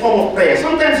is a form of prayer.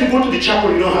 Sometimes you go to the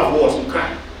chapel, you don't have words, you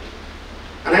cry.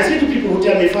 And I say to people who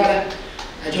tell me, Father,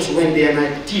 I just went there and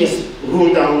my tears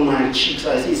roll down my cheeks.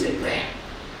 I say, it's a prayer.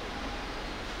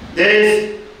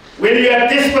 When you are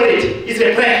desperate, it's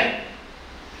a prayer.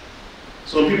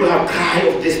 Some people have cry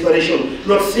of desperation.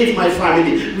 Lord, save my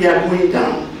family. We are going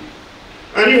down.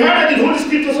 And you heard that in the Holy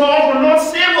Scripture so often, Lord,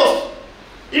 save us.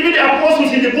 Even the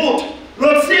apostles in the boat,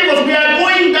 Lord, save us. We are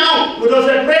going down. But there's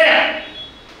a prayer.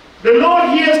 The Lord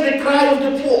hears the cry of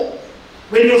the poor.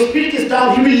 When your spirit is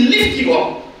down, he will lift you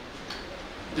up.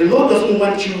 The Lord doesn't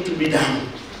want you to be down.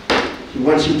 He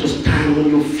wants you to stand on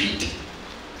your feet.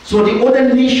 So the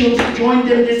other nations joined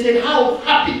them. They said, how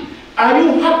happy? Are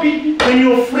you happy when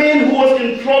your friend who was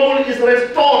in trouble is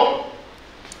restored?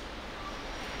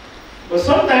 But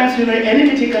sometimes,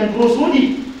 enmity can grow so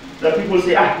deep that people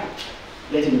say,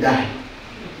 let him die.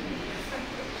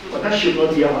 But that should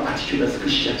not be our attitude as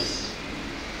Christians.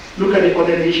 Look at the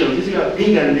other nations. These are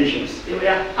pagan nations. They were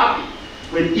happy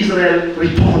when Israel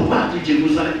returned back to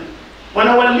Jerusalem. On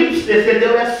our lips, they said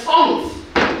there were songs.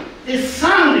 They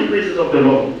sang the praises of the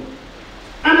Lord.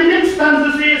 And the next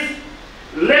stanza says,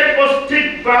 let us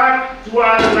take back to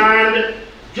our land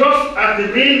just as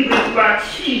the rain brings back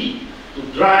sea to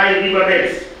dry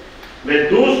riverbeds.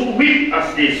 Let those who weep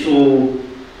as they sow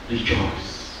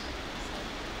rejoice.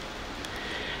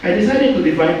 I decided to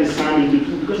divide the psalm into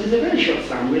two because it's a very short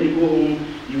psalm. When you go home,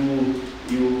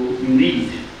 you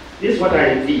read. This is what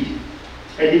I did.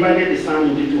 I divided the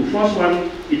psalm into two. First one,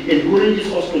 it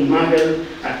encourages us to marvel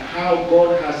at how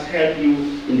God has helped you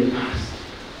in the past.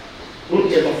 Don't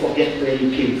ever forget where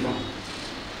you came from.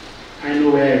 I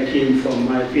know where I came from.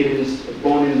 My parents were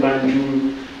born in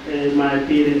Banjul. My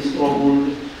parents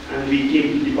struggled and we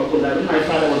came to the Pakola. When my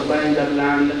father was buying that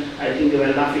land, I think they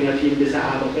were laughing at him. They said,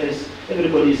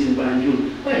 everybody is in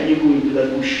Banjul. Why are you going to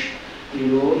the bush?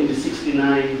 In the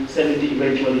 69, 70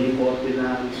 eventually he bought the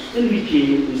land. Then we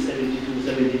came in 72,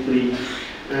 73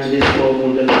 and they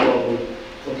struggled and struggled.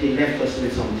 But he left us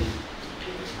with something.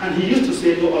 And he used to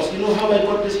say to us, how I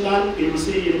got this land? He would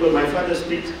say, my father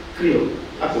speaks Creole.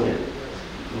 Okay,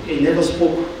 he never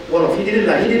spoke Wolof. He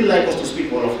didn't like us to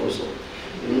speak Wolof also.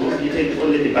 He think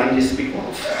only the bandits speak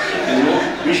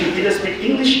Wolof. We should either speak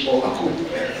English or Aku.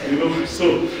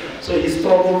 So he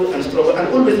struggled and struggled and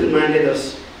always reminded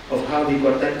us of how he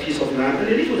got that piece of land and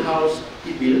a little house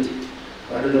he built.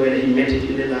 I don't know whether he met it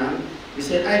in the land. He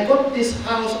said, I got this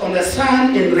house on the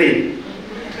sand and rain.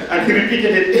 And he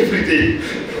repeated it every day.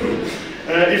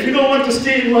 If you don't want to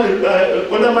stay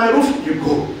under my roof, you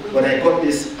go. But I got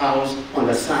this house on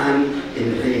the sand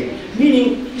in rain.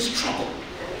 Meaning he struggled.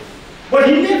 But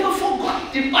he never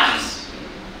forgot the past.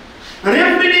 And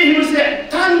every day he would say,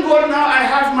 thank God now I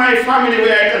have my family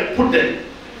where I can put them.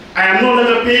 I am no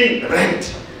longer paying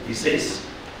rent, he says.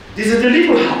 This is the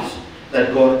little house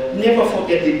that God never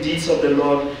forget the deeds of the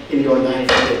Lord in your life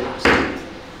in the past.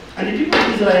 And the people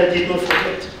of Israel did not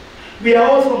forget. We are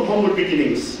all from humble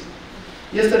beginnings.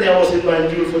 Yesterday I was in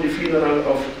Banjul for the funeral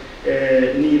of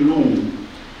Nilum.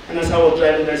 And as I was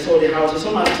driving, I saw the houses.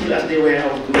 Some are still as they were I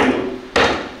was growing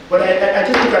up. But I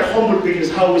just look at humble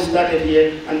beginnings, how we started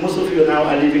here, and most of you now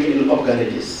are living in up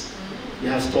garages. You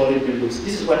have story buildings.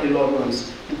 This is what the Lord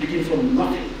wants. To begin from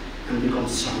nothing and become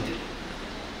something.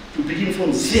 To begin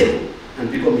from zero and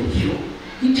become a hero.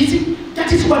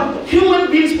 That is what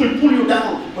human beings will pull you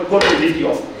down, but God will lift you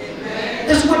up.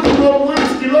 That's what the Lord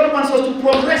wants. The Lord wants us to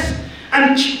progress.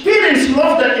 And parents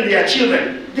love that in their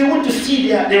children. They want to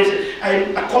see I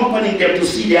am accompanying them to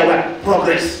see their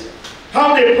progress.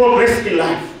 How they progress in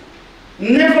life.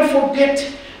 Never forget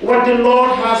what the Lord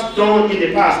has done in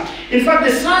the past. In fact,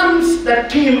 the Psalms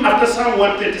that came after Psalm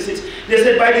 126, they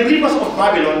said, by the rivers of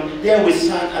Babylon, there we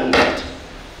sat and wept.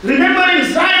 Remembering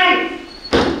Zion.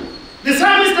 The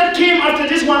psalmists that came after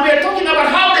this one, we are talking about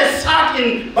how they sat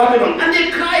in Babylon and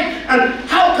they cried. And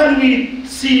how can we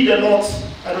see the Lord's,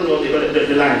 I don't know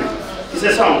the line. It's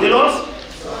a song. The Lord's?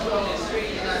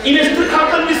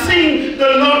 How can we sing the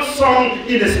Lord's song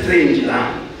in a strange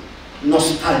land?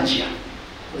 Nostalgia.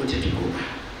 I wanted to go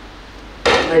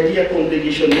back. My dear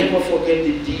congregation, never forget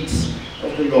the deeds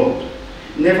of the Lord.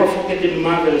 Never forget the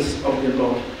marvels of the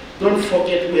Lord. Don't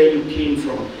forget where you came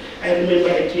from. I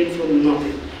remember I came from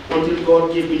nothing until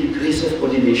God gave me the grace of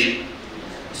ordination.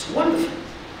 It's wonderful.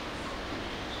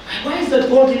 Why is that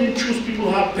God didn't choose people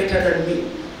who are better than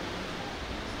me?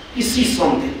 He sees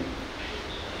something.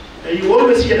 And you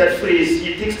always hear that phrase,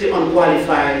 he takes the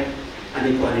unqualified and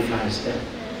he qualifies them.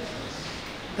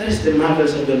 That is the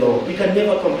marvels of the Lord. We can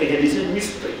never comprehend. It's a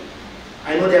mystery.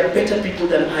 I know there are better people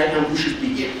than I am who should be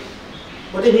here.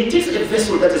 But then he takes a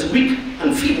vessel that is weak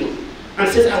and feeble and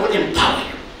says, I will empower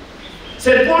you.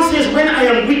 St. Paul says, when I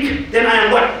am weak, then I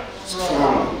am what?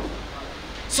 Strong.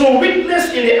 So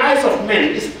weakness in the eyes of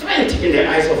men is strength in the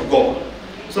eyes of God.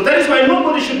 So that is why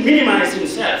nobody should minimize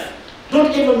himself.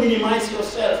 Don't ever minimize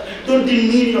yourself. Don't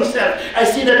demean yourself. I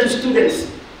say that to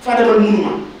students. Father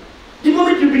Munuma. The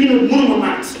moment you begin with Munuma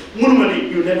maths,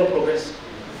 Munuma, you never progress.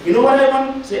 You know what I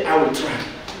want? Say, I will try.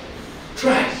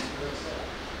 Try.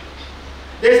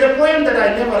 There's a poem that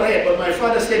I never read, but my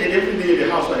father said it every day in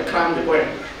the house, so I crammed the poem.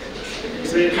 He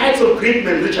said, heights of great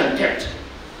men rich and kept,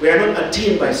 we are not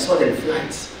attained by sudden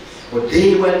flights, but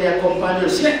they, while their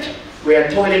companions slept, were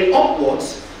toiling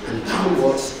upwards and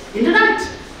downwards in the night.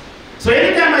 So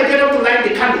anytime I get up to light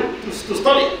the candle to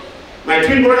study, my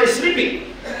twin brother is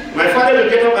sleeping. My father will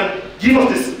get up and give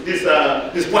us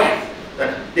this poem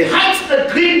that the heights that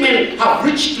great men have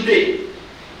reached today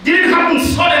didn't happen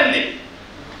suddenly.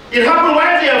 It happened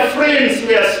while their friends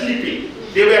were sleeping.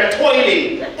 They were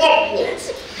toiling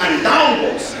upwards and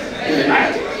downwards in the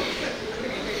night.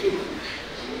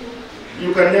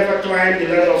 You can never climb the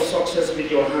ladder of success with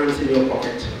your hands in your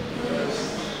pocket.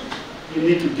 You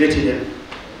need to get in them,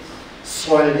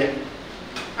 soil them.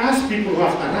 Ask people who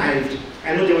have arrived.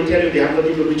 I know they will tell you they have not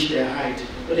even reached their height,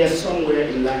 but they are somewhere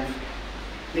in life.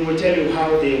 They will tell you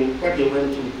what they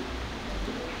went through.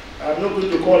 I'm not going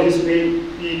to call his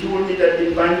name. He told me that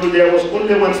in Bangalore there was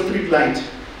only one street light.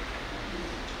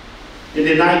 In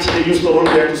the night they used to run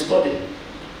there to study.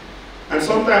 And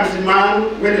sometimes the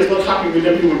man, when he's not happy with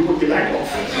them, he will put the light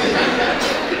off.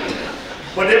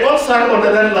 But they all sat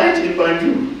under that light in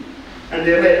Bangalore. And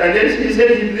they read. And then he said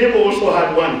his neighbor also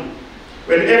had one.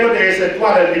 Whenever there is a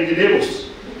quarrel with the neighbors,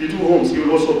 the two homes, he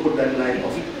will also put that light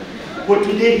off. But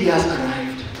today he has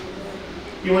arrived.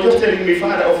 He was just telling me,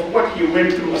 Father, of what he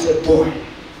went through as a boy.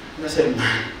 And I said,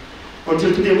 man,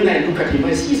 until today when I look at him,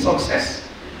 I see success.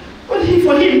 But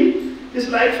for him, it's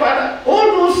like, Father,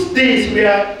 all those days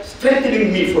were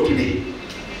strengthening me for today.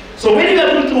 So when you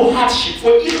are going through hardship,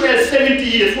 for Israel 70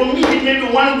 years, for me it may be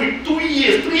 1 week, 2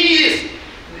 years, 3 years,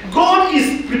 God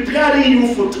is preparing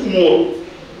you for 2 more.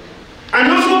 And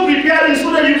also preparing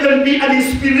so that you can be an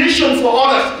inspiration for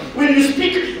others. When you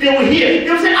speak, they will hear. They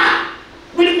will say, ah,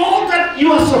 with all that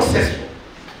you are successful.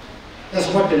 That's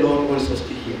what the Lord wants us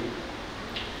to hear.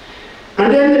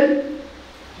 And then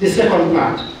the second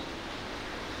part.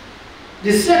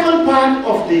 The second part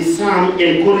of the psalm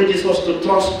encourages us to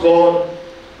trust God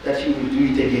that He will do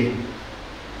it again.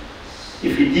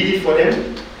 If He did it for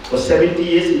them, for 70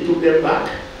 years He took them back,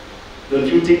 don't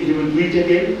you think He will do it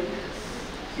again?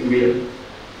 He will.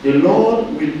 The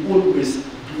Lord will always do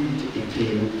it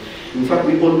again. In fact,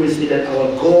 we always say that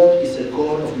our God is a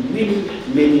God of many,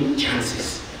 many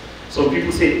chances. So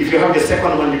people say, if you have the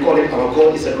second one, we call it our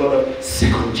God is a God of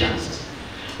second chances.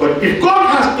 But if God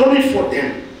has done it for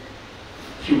them,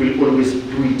 He will always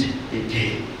do it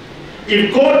again.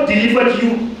 If God delivered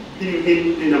you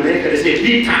in America, they say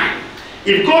big time.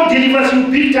 If God delivers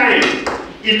you big time,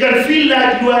 it can feel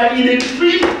like you are in a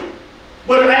dream.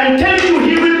 But I am telling you,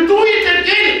 He will do it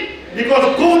again.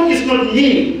 Because God is not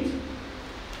mean.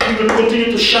 He will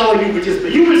continue to shower you with His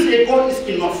blessing. You will say, God is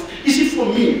enough. Is it for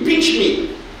me? Pinch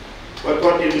me. But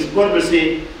God will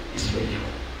say, it's for you.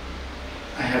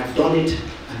 I have done it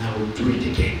and I will do it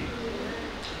again.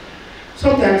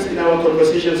 Sometimes in our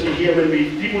conversations you hear when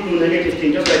people do negative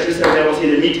things, just like recently I was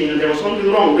in a meeting and there was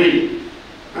something wrong really.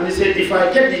 And he said, if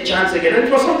I get the chance again, and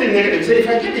it was something negative, he said, if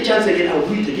I get the chance again, I'll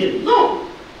do it again. No.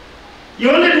 You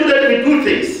only do that with good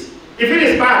things. If it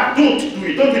is bad, don't do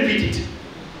it, don't repeat it.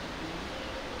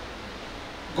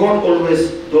 God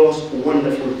always does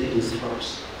wonderful things for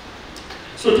us.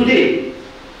 So today,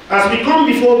 as we come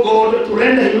before God to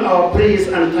render Him our praise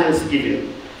and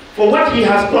thanksgiving for what He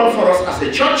has done for us as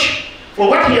a church, for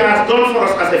what He has done for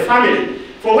us as a family,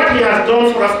 for what He has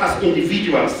done for us as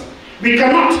individuals, we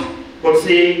cannot but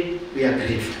say we are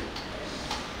grateful.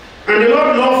 And the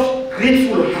Lord loves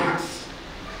grateful hearts.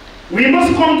 We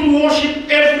must come to worship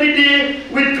every day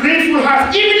with grateful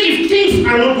hearts, even if things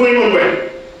are not going on well.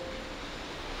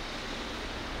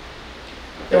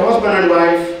 The husband and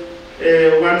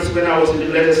wife, once when I was in the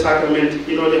Blessed Sacrament,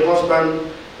 you know, the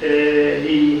husband,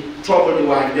 he troubled the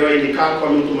wife. They were in the car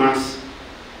coming to Mass,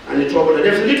 and he troubled her.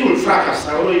 There's a little fracas,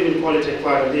 I won't even call it a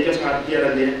quarrel, they just had here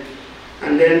and there.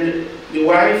 And then the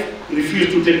wife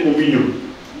refused to take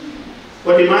communion.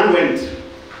 But the man went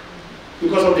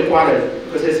because of the quarrel,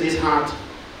 because his heart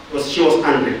she was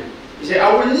angry. He said,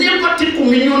 I will never take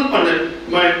communion until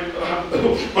my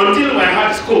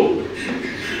heart is cold.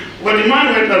 But the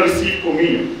man went and received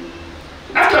communion.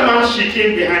 After Mass, she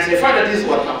came behind and said, Father, this is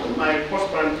what happened. My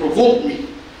husband provoked me.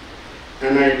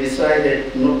 And I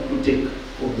decided not to take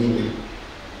communion.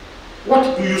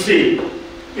 What do you say?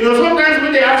 You know, sometimes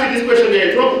when they ask you this question, they're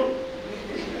in trouble.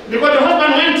 Because the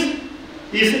husband went.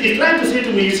 He's trying to say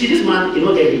to me, you see, this man, he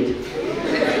not get it.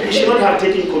 He should not have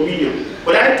taken communion.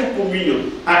 But I took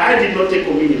communion. I did not take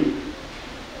communion.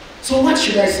 So what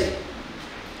should I say?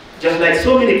 Just like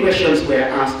so many questions were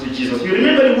asked to Jesus. You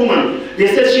remember the woman?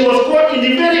 They said she was caught in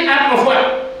the very act of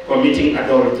what? Committing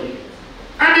adultery.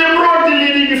 And they brought the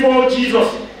lady before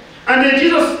Jesus. And then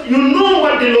Jesus, you know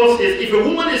what the law says. If a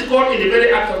woman is caught in the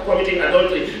very act of committing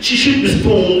adultery, she should be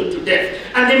stoned to death.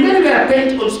 And the men were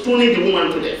bent on stoning the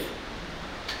woman to death.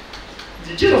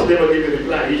 Jesus never gave a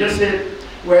reply. He just said,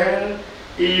 well,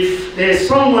 If there's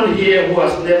someone here who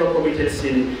has never committed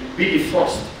sin, be the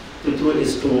first to throw a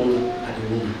stone at the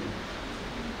woman.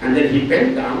 And then he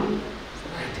bent down,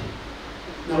 writing.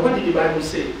 Now what did the Bible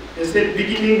say? It said,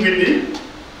 beginning with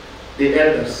the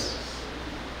elders.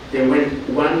 They went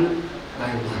one by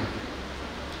one.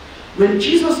 When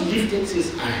Jesus lifted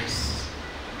his eyes,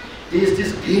 there is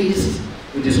this gaze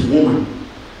with this woman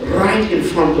right in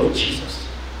front of Jesus.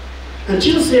 And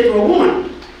Jesus said to a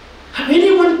woman, have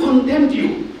anyone condemned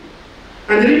you?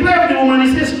 And the reply of the woman,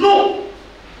 he says, no,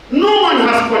 no one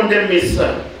has condemned me,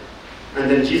 sir. And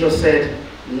then Jesus said,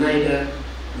 neither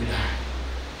will I.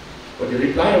 But the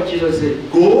reply of Jesus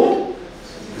said, go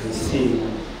and sin no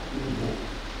more.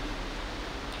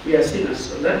 We are sinners.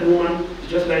 So that woman is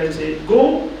just like to say,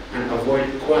 go and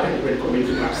avoid quarrel when coming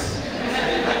to mass.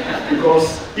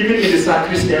 Because even in the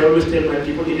sacristy, I always tell my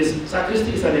people,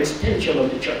 sacristy is an extension of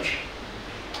the church.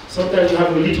 Sometimes you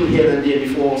have a little here and there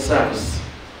before service,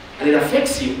 and it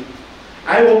affects you.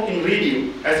 I work in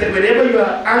radio. I said, whenever you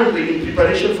are angry in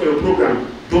preparation for your program,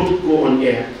 don't go on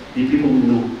air. The people will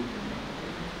know.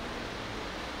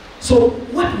 So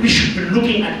what we should be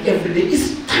looking at every day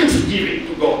is thanksgiving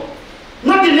to God.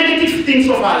 Not the negative things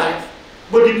of our life,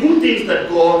 but the good things that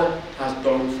God has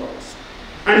done for us.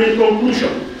 And in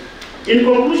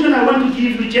conclusion, I want to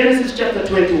give you Genesis chapter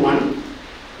 21,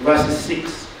 verses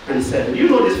 6 and 7. You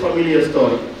know this familiar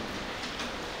story.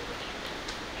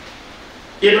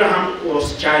 Abraham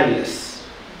was childless.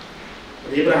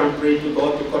 But Abraham prayed to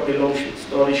God to cut the long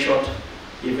story short.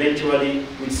 Eventually,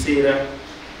 with Sarah,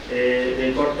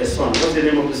 they got a son. What's the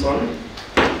name of the son?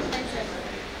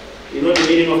 You know the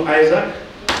meaning of Isaac?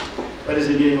 What is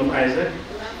the meaning of Isaac?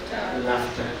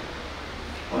 Laughter.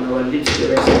 On our lips,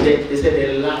 they said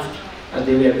they laughed as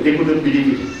they couldn't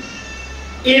believe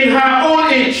it. In her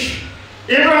old age,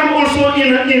 Abraham also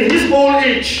in his old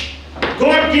age,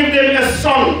 God gave them a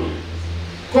son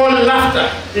called Laughter.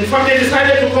 In fact, they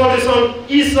decided to call the son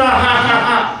Isa, ha ha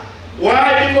ha.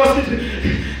 Why? Because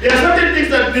there are certain things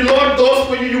that the Lord does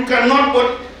for you, you cannot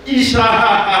but Isha, ha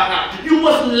ha ha. You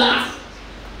must laugh.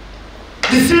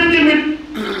 The same thing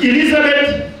with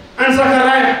Elizabeth and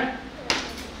Zachariah.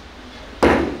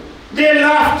 They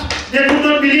laughed. They could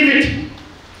not believe it.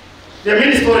 There are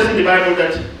many stories in the Bible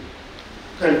that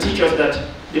can teach us that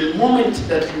the moment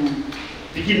that you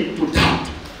begin to doubt,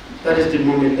 that is the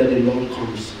moment that the Lord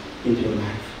comes into your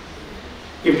life.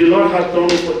 If the Lord has done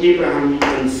it for Abraham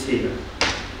and Sarah,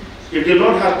 if the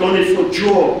Lord has done it for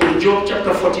Job, in Job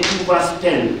chapter 42 verse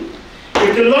 10,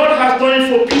 if the Lord has done it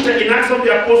for Peter in Acts of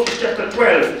the Apostles chapter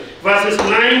 12 verses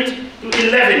 9 to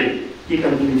 11, he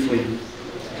can do it for you.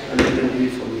 And he can do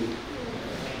it for me.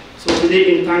 So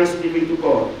today in thanksgiving to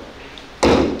God,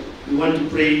 we want to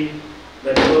pray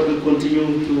that God will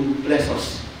continue to bless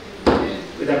us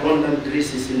with abundant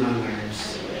graces in our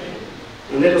lives.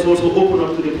 And let us also open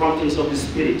up to the promptings of the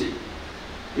Spirit.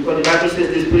 Because the Bible says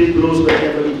the Spirit blows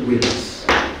wherever it wills.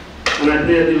 And I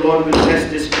pray that the Lord will bless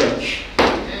this church.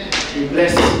 He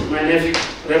bless my nephew,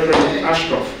 Reverend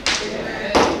Ashcroft.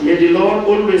 May the Lord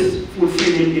always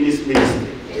fulfill him in his ministry.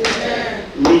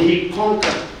 May he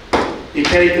conquer the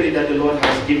territory that the Lord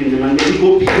has given him. And may he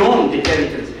go beyond the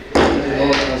territory that the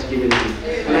Lord has given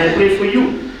him. And I pray for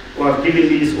you who have given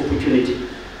me this opportunity.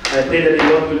 I pray that the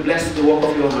Lord will bless the work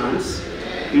of your hands.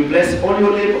 He will bless all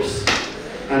your labors.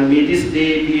 And may this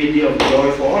day be a day of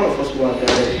joy for all of us who are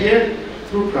gathered here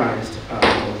through Christ our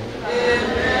Lord.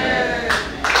 Amen.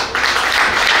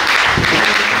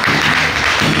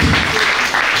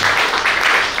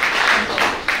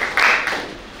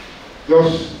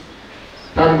 Just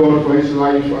thank God for his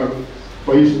life and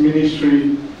for his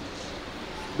ministry,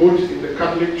 both in the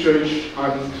Catholic Church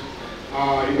and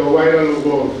in the wider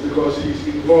world, because he's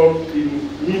involved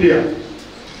in media.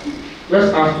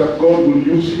 Let's ask that God will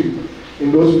use him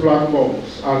in those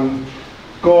platforms and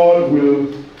God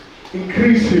will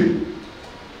increase him.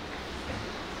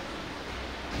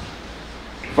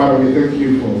 Father, we thank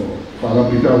you for Father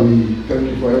Peter. We thank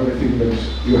you for everything that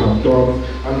you have done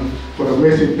and for the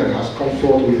message that has come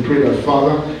forth. We pray that,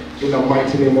 Father, in the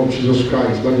mighty name of Jesus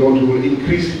Christ, that Lord will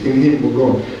increase in him, O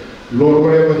God. Lord,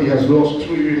 whatever he has lost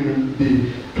through even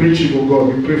the preaching, O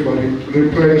God, we pray for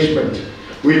replenishment.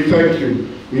 We thank you,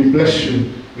 we bless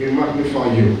you, we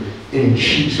magnify you. In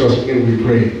Jesus' name we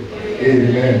pray.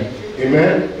 Amen.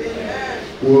 Amen. Amen.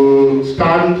 We'll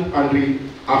stand and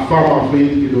reaffirm our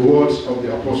faith in the words of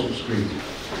the Apostles' Creed.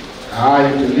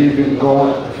 I believe in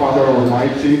God, the Father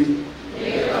Almighty,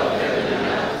 maker of heaven and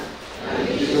earth, and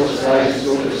Jesus Christ, his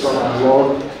only Son and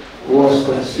Lord, who was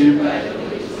conceived by the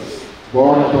Holy Ghost,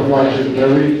 born of the Virgin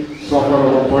Mary, suffered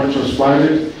under Pontius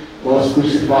Pilate, was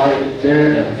crucified,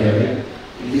 dead, and buried.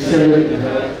 He descended to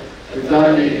hell. The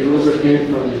third day he rose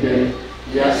again from the dead.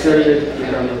 He ascended to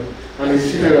heaven, and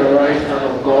is seated at the right hand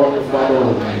of God the Father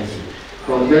Almighty.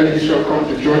 From then he shall come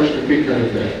to judge the quick and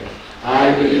the dead.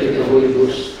 I believe in the Holy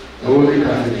Ghost, the Holy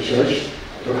Catholic Church,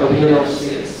 the communion of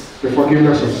sins, the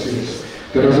forgiveness of sins,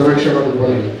 the resurrection of the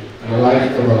body, and the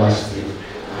life everlasting.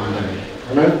 Amen.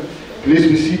 Amen. Please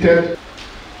be seated.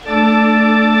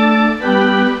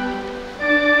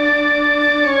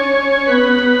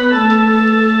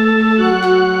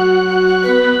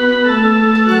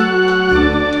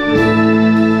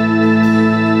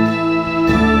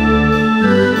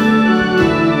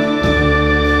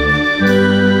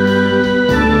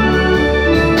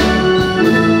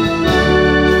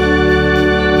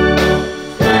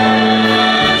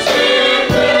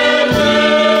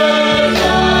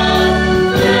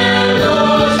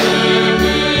 Fellowship.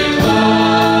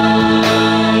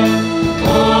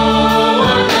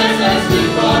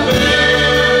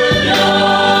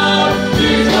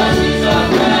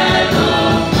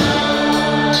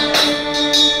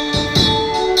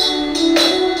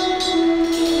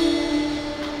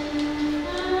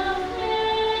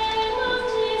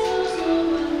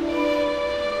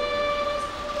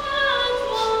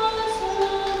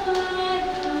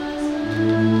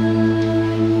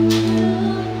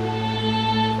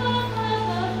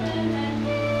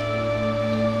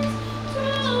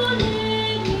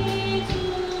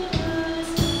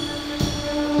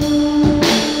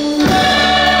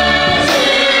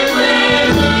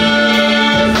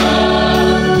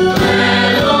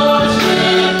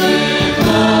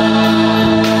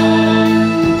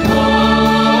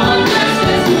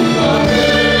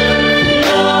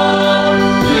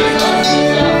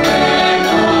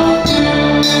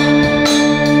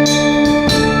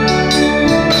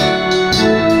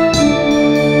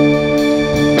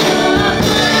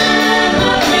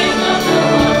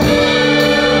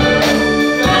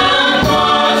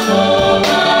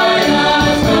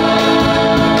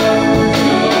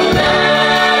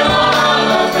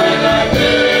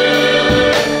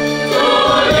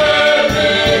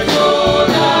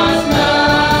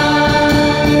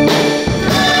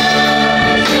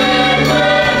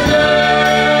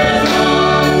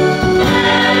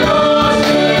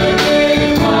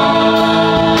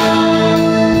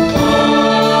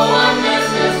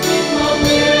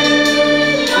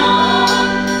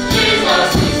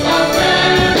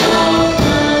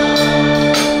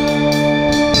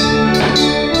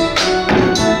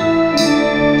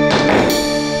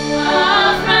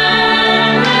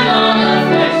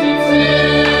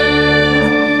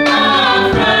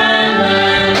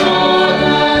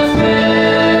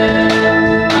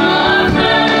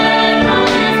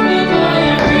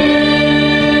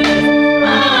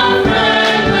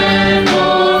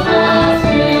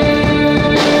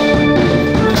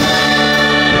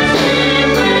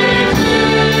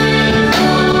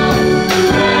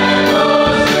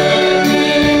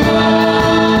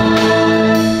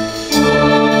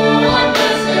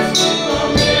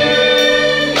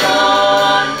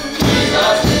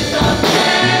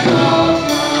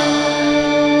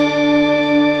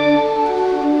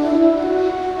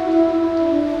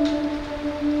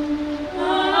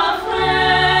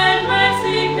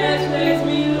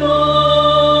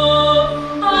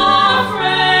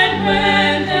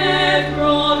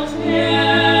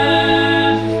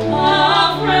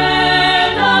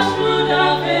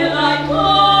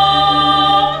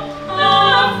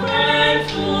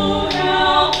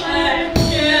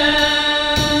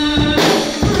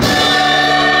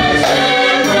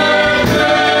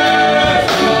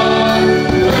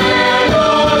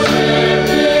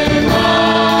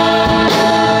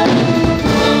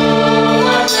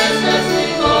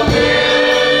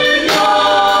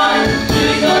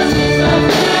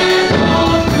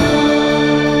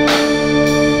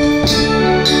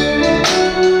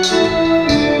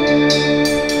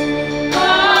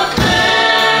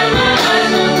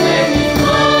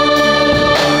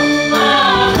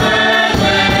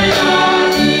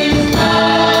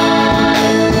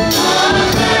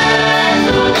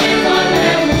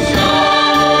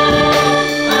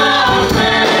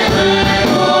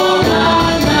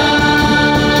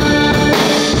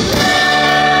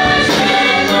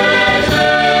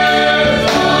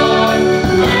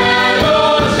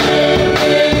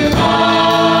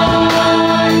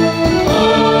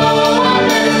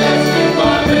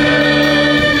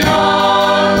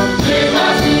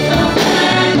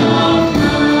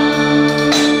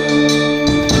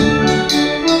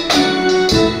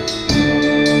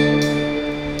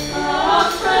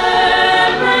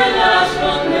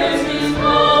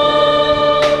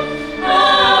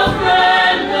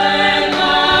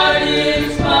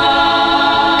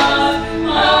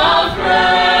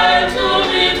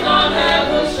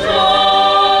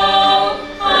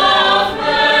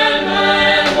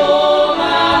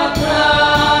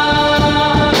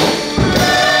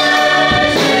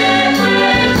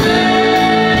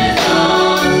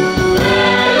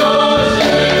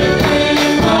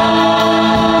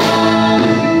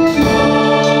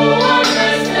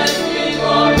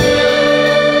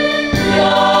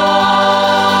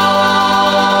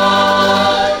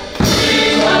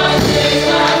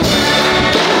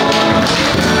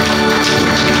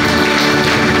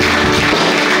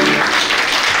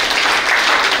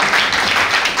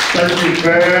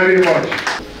 very much.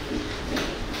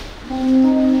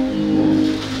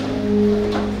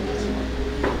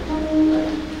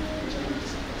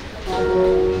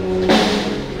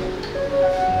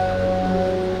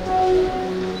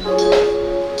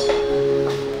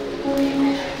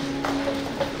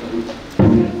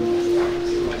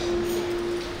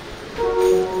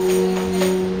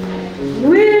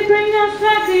 We bring a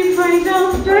sacrifice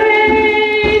of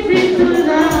praise into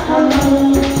the house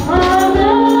of the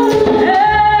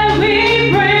Lord. We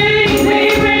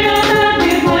bring a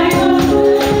sacrifice of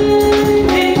praise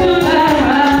into the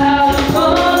house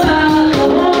of the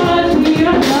Lord.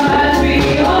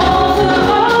 We offer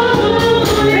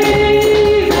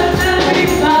thee the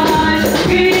sacrifice,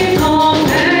 we come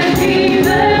and give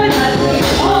it as we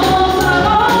offer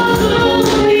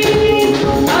thee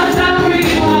a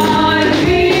sacrifice.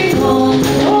 We come,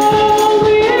 oh,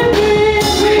 we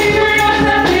bring a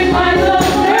sacrifice of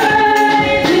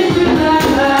praise into the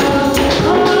house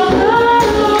of the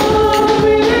Lord.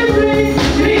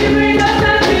 We bring a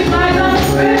sacrifice of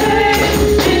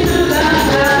praise into the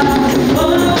house of the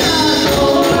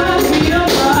Lord.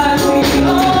 We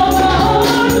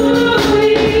offer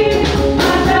thee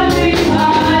a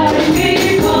sacrifice. We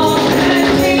come and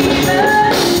give it.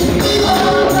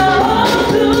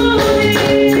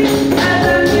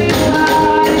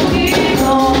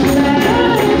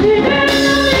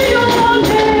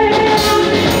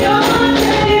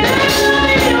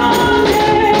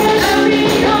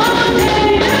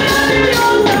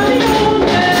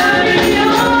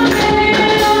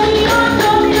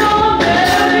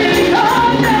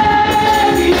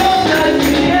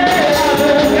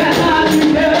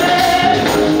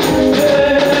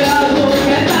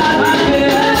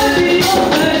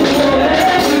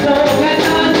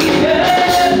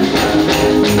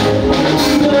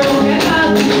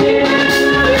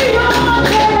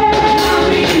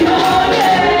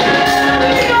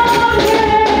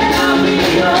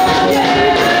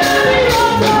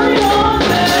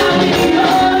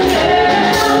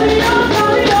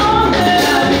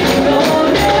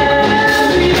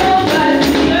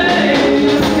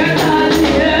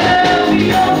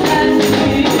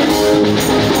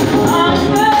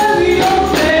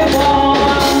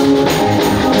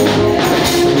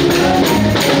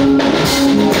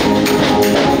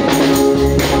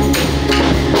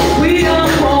 We are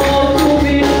called to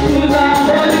be to the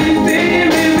Holy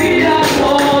Spirit. We are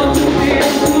called to be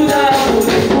to the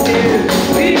Holy Spirit.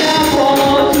 We are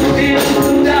called to be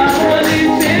to the Holy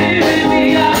Spirit.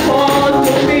 We are called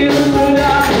to be to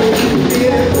the Holy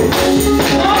Spirit.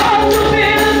 Called to be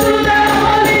to the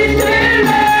Holy Spirit.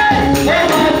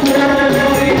 Come on,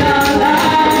 flow in our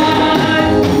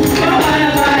lives. Come on,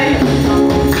 light.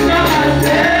 Come on,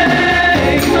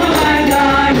 stay. Come on,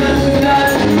 guide us to the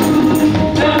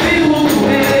truth. Don't be moved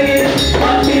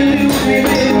until you feel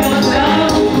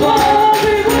yourself. Oh,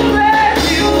 we will let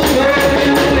you go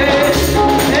everywhere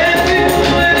until you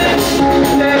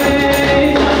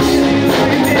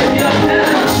feel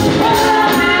yourself.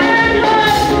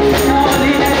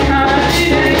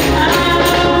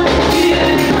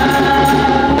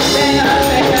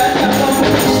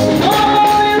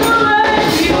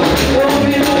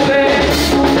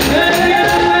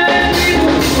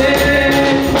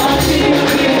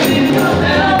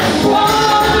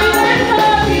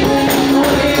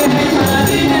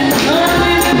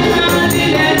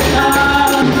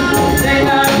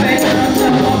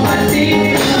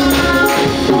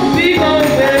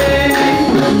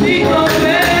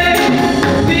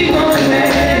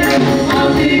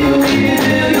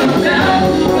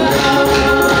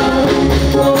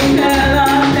 Oh,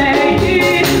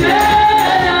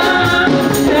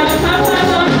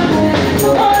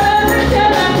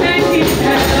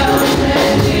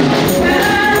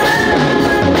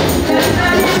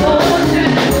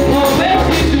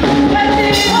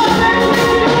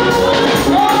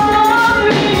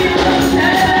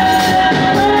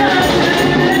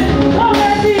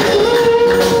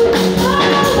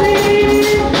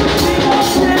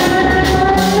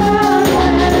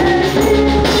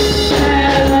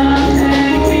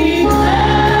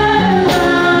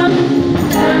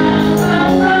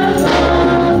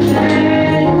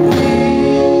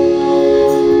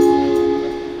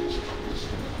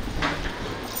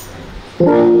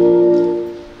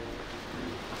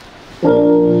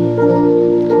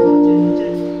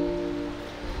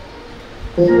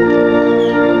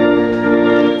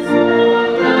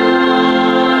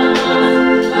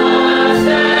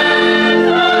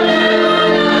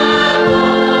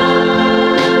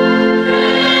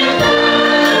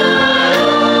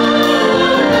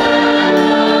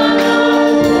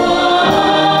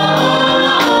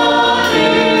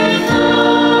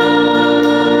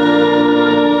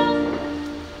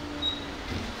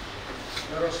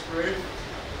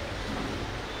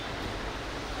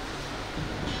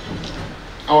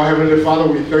 Heavenly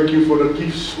Father, we thank you for the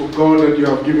gifts of God that you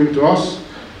have given to us.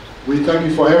 We thank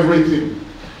you for everything.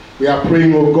 We are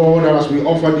praying, oh God, that as we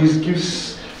offer these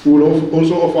gifts, we will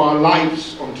also offer our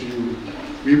lives unto you.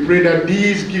 We pray that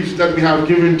these gifts that we have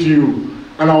given to you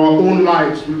and our own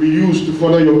lives will be used to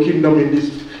further your kingdom in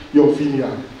this, your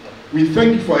vineyard. We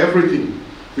thank you for everything.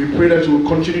 We pray that you will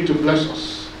continue to bless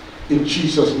us. In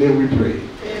Jesus' name we pray.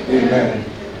 Amen.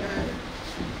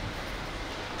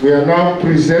 We are now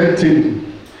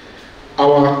presenting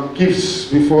our gifts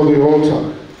before the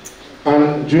altar.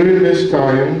 And during this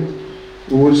time,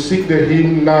 we will sing the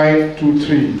hymn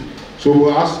 923. So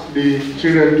we'll ask the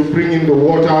children to bring in the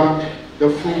water, the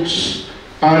fruits,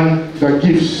 and the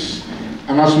gifts.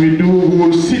 And as we do, we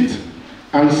will sit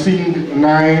and sing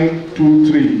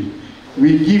 923.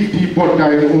 We give thee but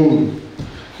thine own.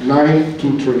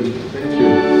 923. Thank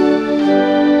you.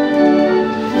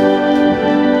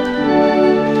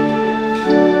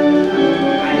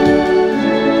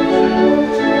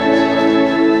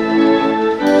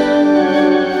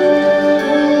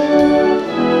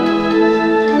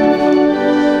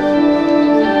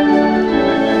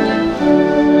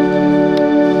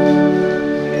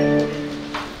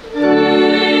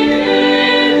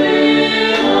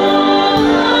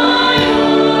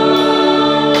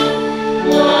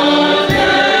 Whatever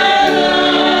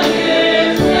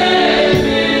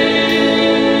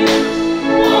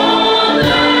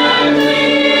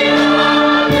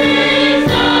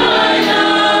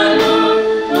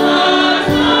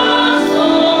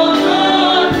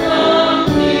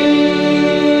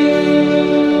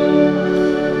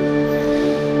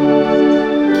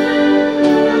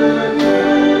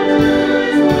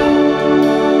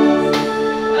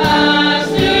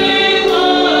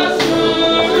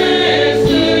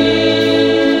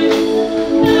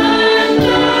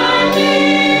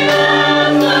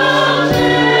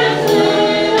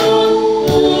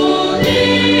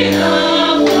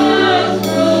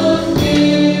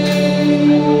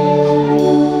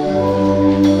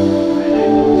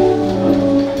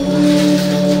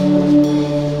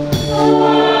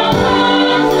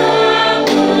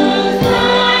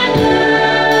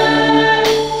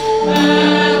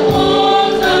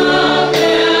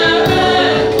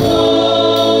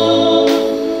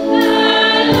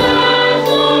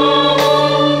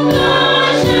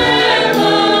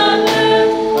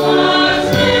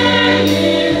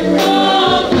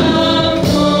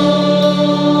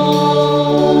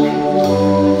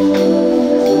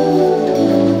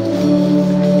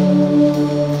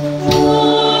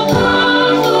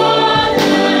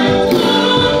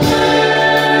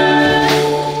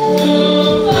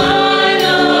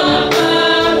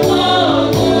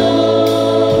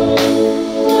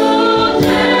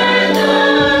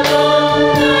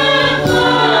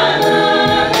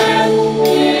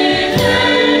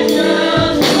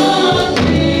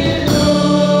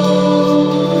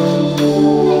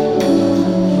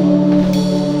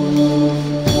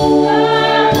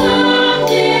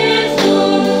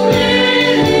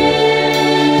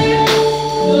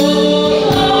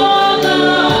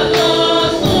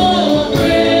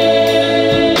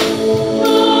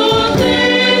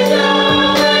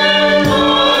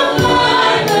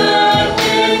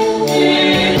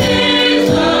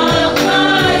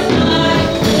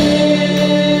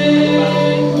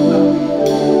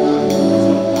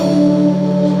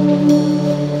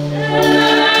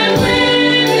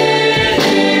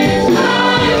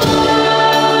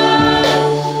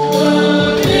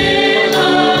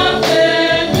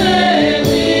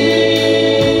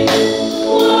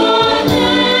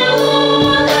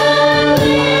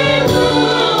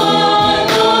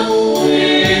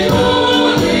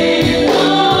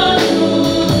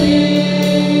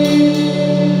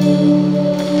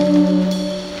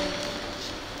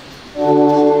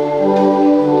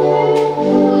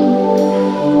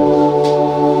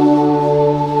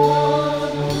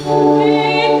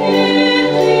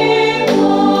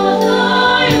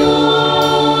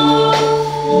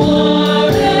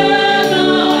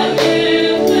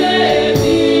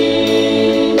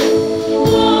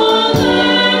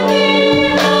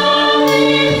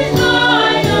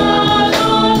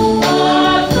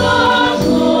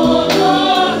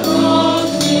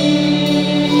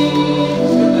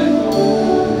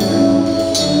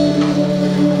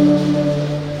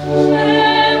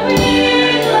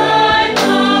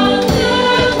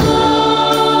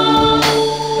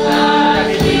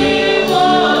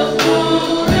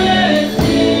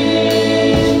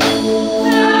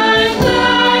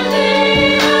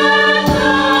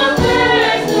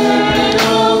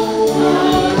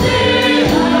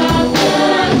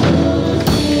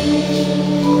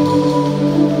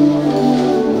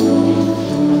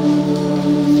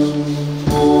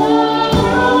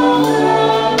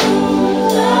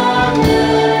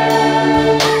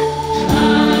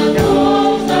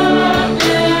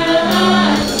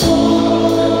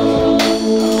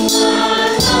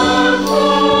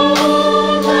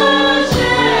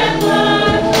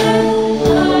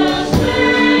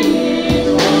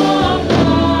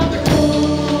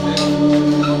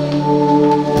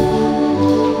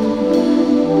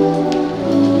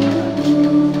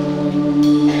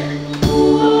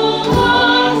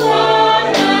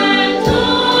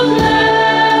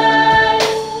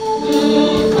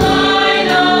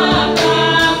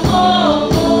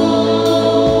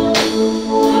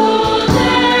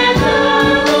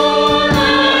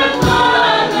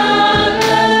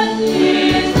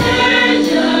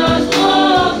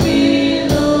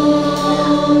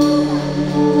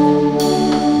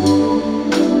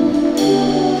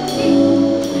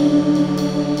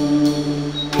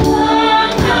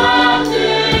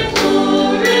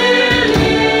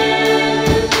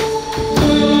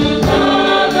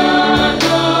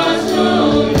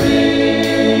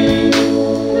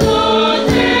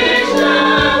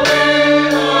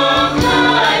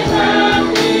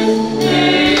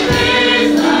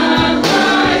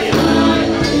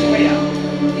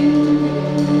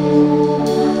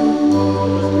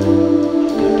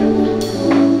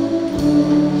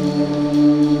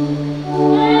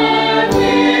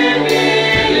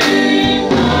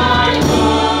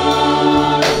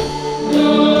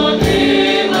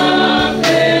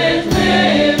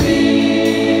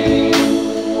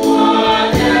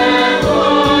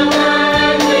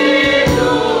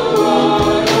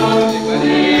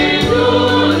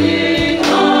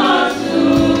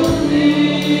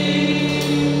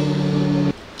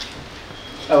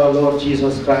our Lord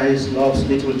Jesus Christ loves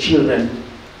little children.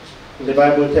 The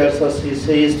Bible tells us, he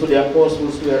says to the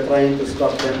apostles who are trying to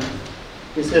stop them,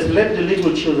 he says, let the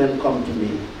little children come to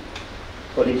me,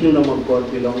 for the kingdom of God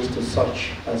belongs to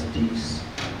such as these.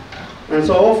 And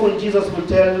so often Jesus will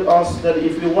tell us that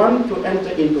if we want to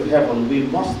enter into heaven, we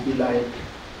must be like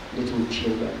little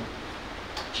children.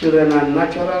 Children are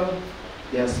natural,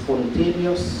 they are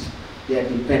spontaneous, they are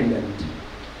dependent.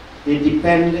 They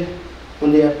depend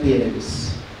on their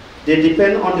parents. They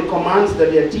depend on the commands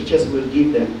that their teachers will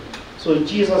give them. So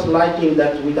Jesus likened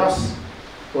that with us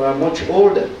who are much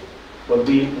older, but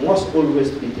we must always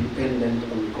be dependent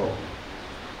on God.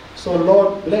 So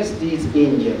Lord, bless these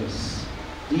angels,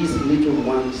 these little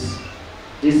ones,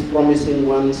 these promising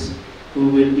ones who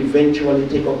will eventually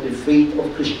take up the faith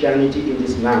of Christianity in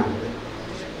this land.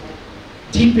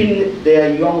 Deepen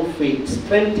their young faith,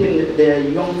 strengthen their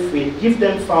young faith, give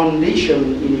them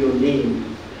foundation in your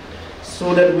name,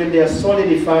 so that when they are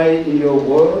solidified in your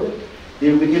word,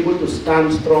 they will be able to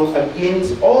stand strong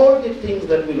against all the things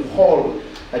that will hold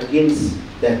against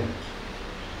them.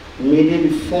 May they be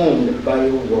formed by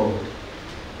your word.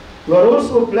 Lord,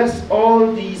 also bless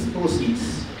all these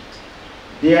proceeds.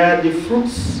 They are the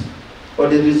fruits or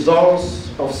the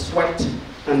results of sweat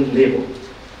and labor.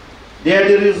 They are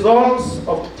the results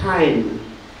of time.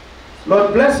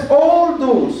 Lord, bless all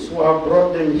those who have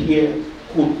brought them here,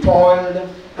 who toiled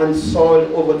and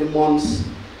soiled over the months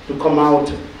to come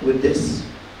out with this.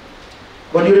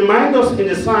 But you remind us in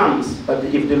the Psalms that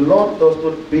if the Lord does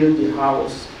not build the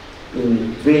house,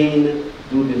 in vain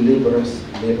do the laborers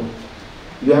labor.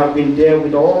 You have been there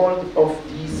with all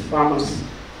of these farmers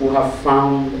who have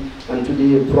found and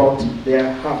today brought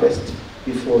their harvest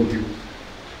before you.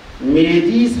 May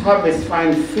these harvests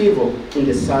find favor in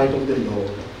the sight of the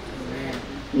Lord.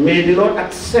 May the Lord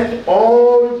accept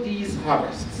all these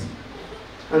harvests.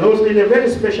 And also in a very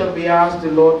special way, ask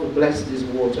the Lord to bless this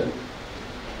water.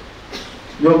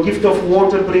 Your gift of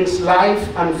water brings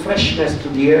life and freshness to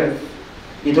the earth.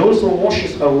 It also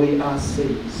washes away our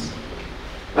sins.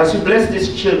 As you bless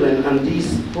these children and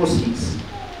these proceeds,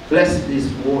 bless this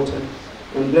water,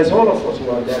 and bless all of us who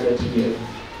are gathered here.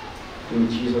 In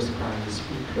Jesus Christ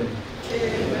we pray.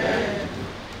 Amen.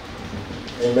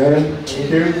 Amen.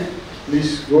 Thank you.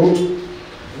 Please go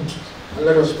and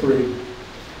let us pray.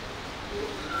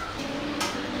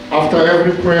 After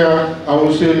every prayer, I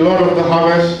will say, Lord of the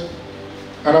harvest,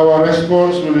 and our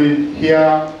response will be, hear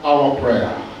our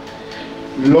prayer.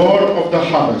 Lord of the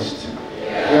harvest,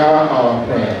 hear our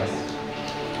prayer.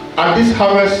 At this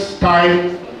harvest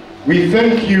time, we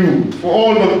thank you for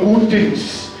all the good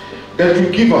things that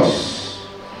you give us.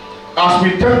 As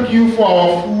we thank you for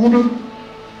our food,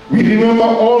 we remember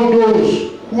all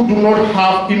those who do not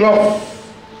have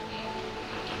enough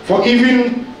for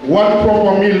even one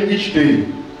proper meal each day.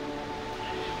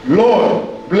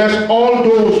 Lord, bless all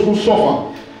those who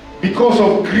suffer because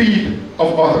of greed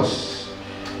of others.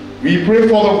 We pray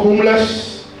for the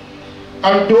homeless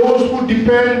and those who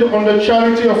depend on the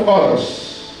charity of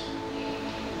others.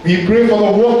 We pray for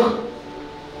the work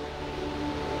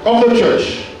of the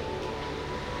church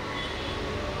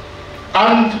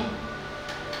and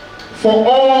for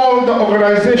all the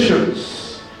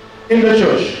organizations in the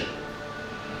church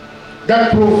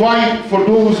that provide for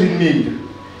those in need.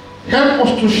 Help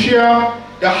us to share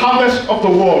the harvest of the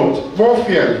world more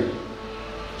fairly,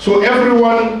 so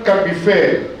everyone can be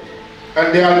fed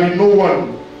and there will be no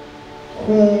one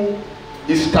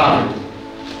who is starving.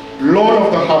 Lord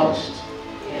of the harvest.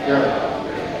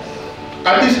 Yeah.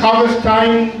 At this harvest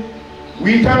time,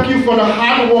 we thank you for the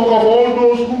hard work of all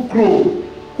those who grow,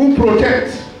 who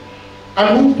protect,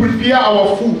 and who prepare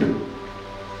our food.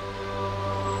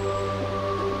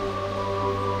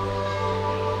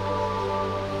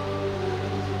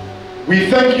 We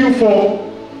thank you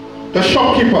for the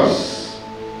shopkeepers,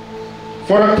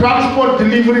 for the transport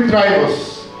delivery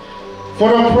drivers, for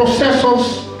the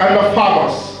processors and the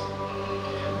farmers.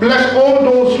 Bless all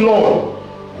those, Lord,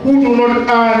 who do not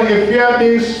earn a fair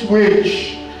day's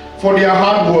wage for their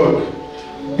hard work,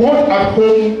 both at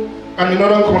home and in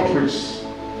other countries.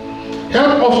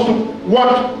 Help us to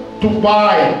want to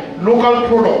buy local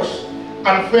products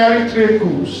and fair trade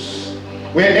goods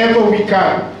wherever we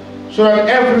can, so that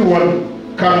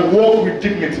everyone can walk with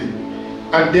dignity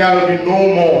and there will be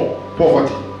no more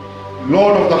poverty.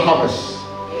 Lord of the harvest.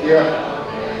 Yeah.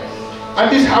 At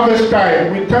this harvest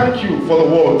time, we thank you for the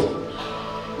world.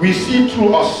 We see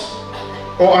through us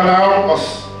or around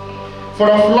us, for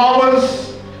the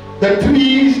flowers, the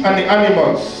trees, and the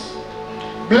animals.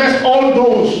 Bless all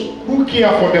those who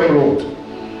care for them, Lord.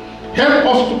 Help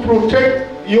us to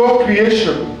protect your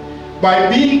creation by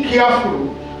being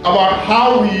careful about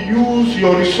how we use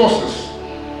your resources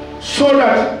so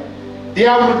that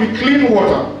there will be clean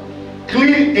water,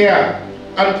 clean air,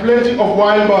 and plenty of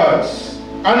wild birds,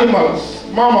 animals,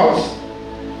 mammals,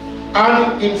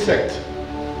 and insects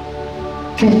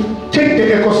to take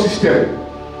the ecosystem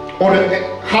or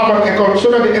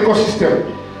so that the ecosystem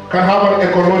can have an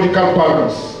ecological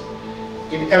balance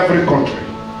in every country.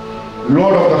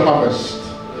 Lord of the harvest,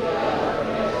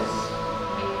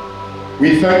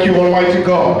 we thank you, Almighty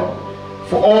God,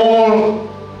 for all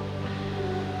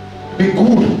the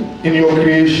good in your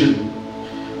creation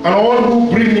and all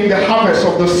who bring in the harvest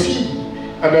of the sea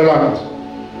and the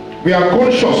land. We are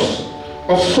conscious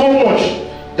of so much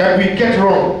that we get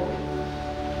wrong.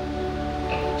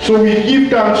 So we give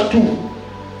thanks too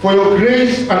for your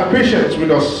grace and patience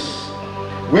with us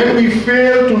when we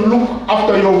fail to look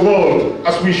after your world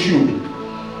as we should.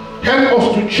 Help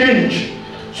us to change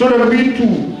so that we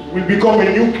too will become a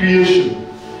new creation,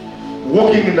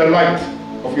 walking in the light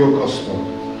of your gospel.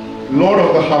 Lord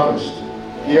of the harvest,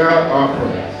 hear our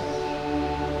prayers.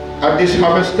 At this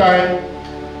harvest time,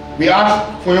 we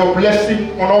ask for your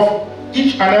blessing on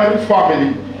each and every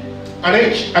family and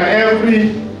each and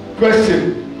every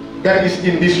person that is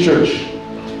in this church.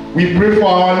 We pray for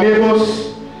our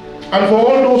neighbors and for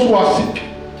all those who are sick.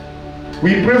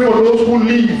 We pray for those who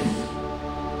live,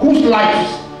 whose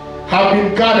lives have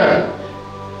been gathered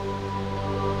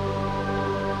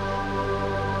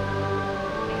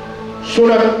so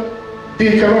that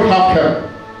they cannot have help.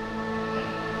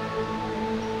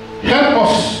 Help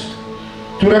us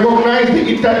to recognize the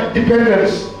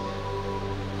interdependence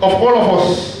of all of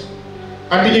us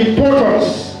and the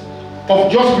importance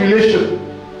of just relation,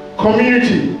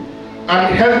 community,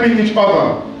 and helping each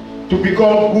other to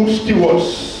become good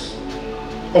stewards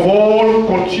of all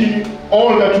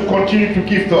that you continue to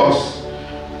give to us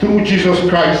through Jesus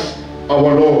Christ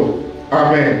our Lord.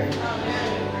 Amen.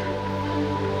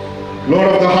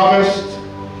 Lord of the harvest,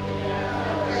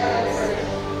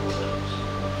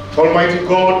 Almighty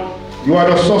God, you are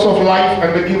the source of life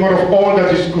and the giver of all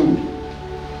that is good.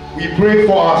 We pray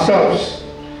for ourselves.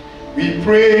 We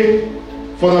pray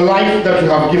for the life that you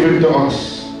have given to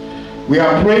us. We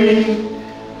are praying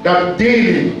that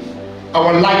daily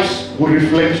our lives will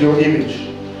reflect your image.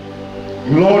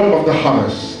 Lord of the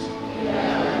harvest,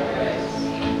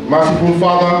 merciful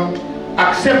Father,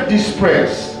 accept these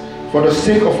prayers for the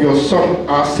sake of your Son,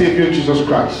 our Savior, Jesus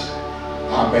Christ.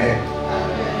 Amen.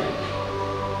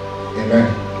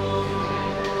 Amen.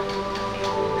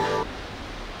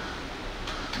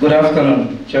 Good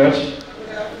afternoon, church.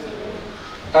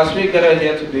 As we gather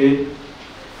here today,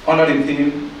 under the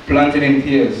theme, planting in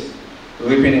tears,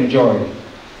 reaping in joy,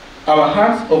 our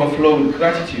hearts overflow with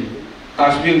gratitude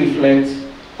as we reflect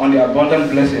on the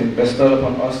abundant blessing bestowed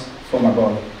upon us from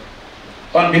above.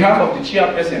 On behalf of the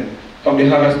chairperson of the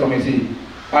Harvest Committee,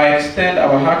 I extend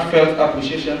our heartfelt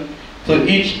appreciation to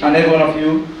each and every one of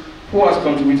you who has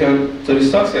contributed to the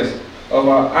success of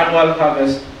our annual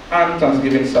harvest and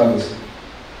Thanksgiving service.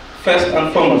 First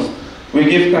and foremost, we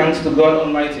give thanks to God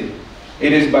Almighty.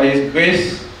 It is by His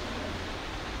grace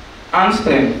and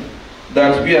strength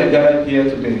that we are gathered here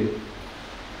today.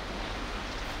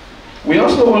 We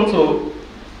also want to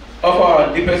offer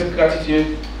our deepest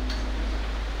gratitude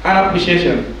and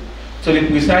appreciation to the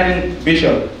presiding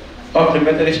bishop of the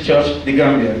Methodist Church, the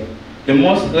Gambia, the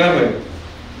Most Reverend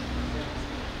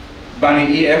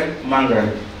Bani E.F.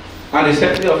 Manga, and the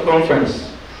Secretary of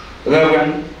Conference,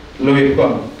 Reverend Louis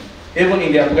Kwam. Even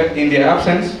in their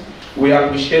absence, we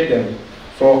appreciate them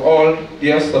for all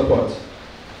their support.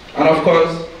 And of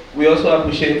course, we also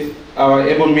appreciate our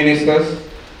able ministers,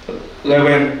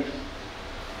 Reverend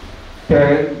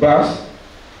Perry Bass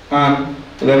and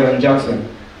Reverend Jackson.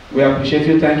 We appreciate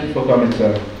you. Thank you for coming,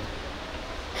 sir.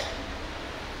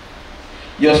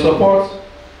 Your support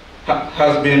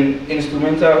has been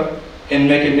instrumental in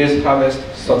making this harvest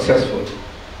successful.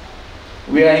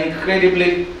 We are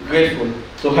incredibly grateful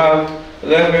to have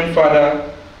Reverend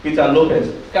Father Peter Lopez.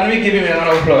 Can we give him a round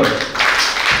of applause?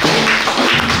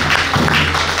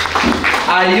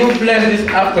 Are you blessed this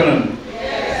afternoon?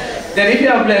 Yes. Then if you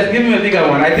are blessed, give him a bigger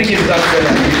one. I think it's that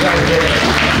better.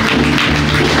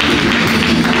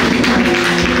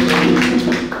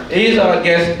 He is our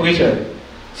guest preacher.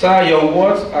 Sir, your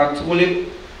words are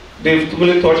they've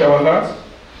truly touched our hearts,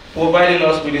 providing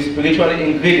us with the spiritual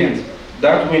ingredients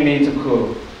that we need to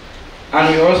grow.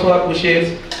 And we also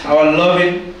appreciate our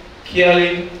loving,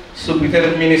 caring,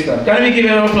 superintendent minister. Can we give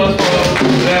an applause for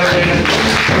Reverend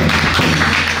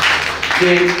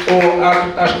J.O.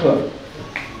 Ashcroft?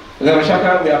 Reverend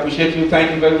Shaka, we appreciate you.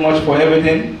 Thank you very much for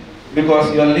everything,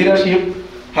 because your leadership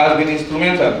has been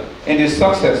instrumental in the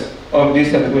success of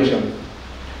this celebration.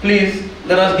 Please,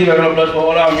 let us give a round of applause for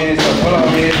all our ministers. All our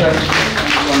ministers.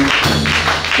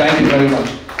 Thank you very much.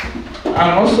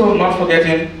 And also, not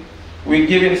forgetting, we're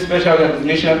giving special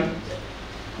recognition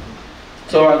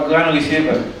to our grand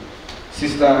receiver,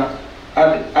 Sister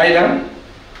Ida,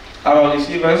 our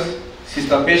receivers,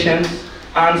 Sister Patience,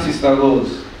 and Sister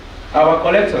Rose. Our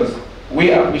collectors,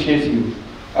 we appreciate you.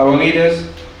 Our leaders,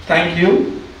 thank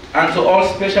you. And to all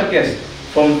special guests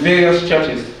from various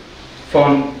churches,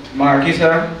 from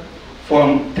Marakisa,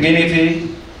 from Trinity,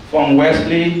 from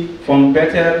Wesley, from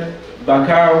Bethel,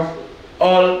 Bakau,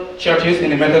 all churches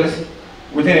in the Methodist,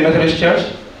 within the Methodist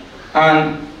Church,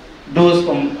 and those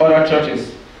from other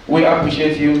churches. We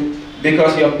appreciate you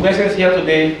because your presence here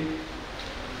today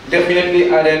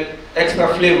definitely added extra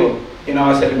flavor in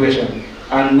our celebration,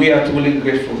 and we are truly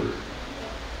grateful.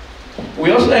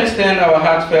 We also extend our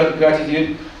heartfelt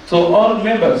gratitude to all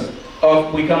members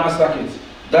of Brikama Circuit,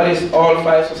 that is all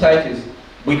 5 societies: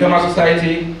 Brikama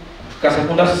Society,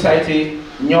 Kasapunda Society,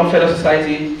 Nyofeda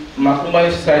Society,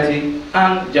 Makumbali Society,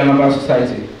 and Jamaba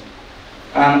Society.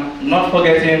 And not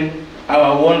forgetting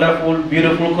our wonderful,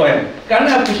 beautiful choir. Can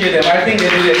we appreciate them? I think they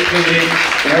did extremely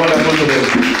wonderful today.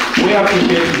 We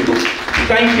appreciate you.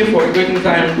 Thank you for taking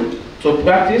time to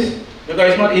practice,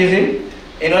 because it's not easy,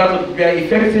 in order to prepare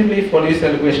effectively for this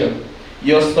celebration.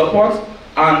 Your support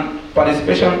and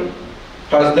participation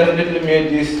has definitely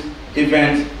made this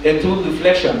event a true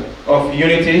reflection of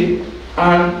unity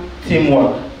and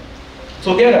teamwork.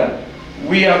 Together,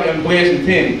 we have embraced the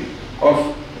theme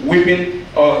of weeping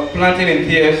or planting in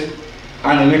tears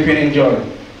and reaping in joy.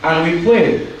 And we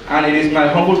pray, and it is my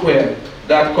humble prayer,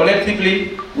 that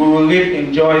collectively we will reap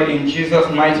in joy in Jesus'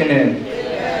 mighty name.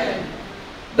 Amen.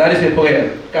 That is a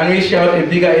prayer. Can we shout a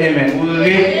bigger amen? We will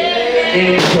reap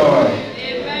in joy.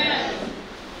 Amen.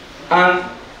 And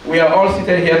we are all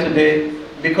seated here today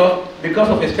because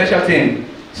of a special thing.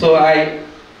 So I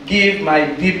give my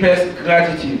deepest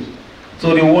gratitude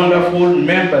to the wonderful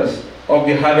members of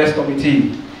the Harvest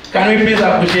Committee. Can we please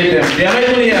appreciate them? They are not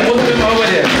even here, most of them are over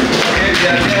there. Okay, they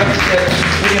are there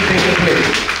putting things in place.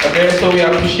 Okay, so we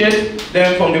appreciate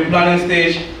them from the planning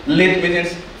stage, late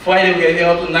meetings. Friday we are here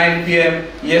up to 9 p.m.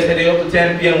 Yesterday up to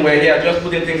 10 p.m. we are here just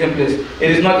putting things in place.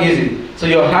 It is not easy. So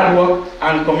your hard work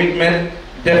and commitment,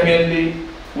 definitely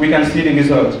we can see the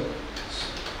result.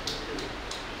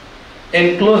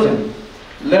 In closing,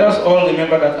 let us all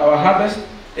remember that our harvest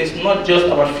is not just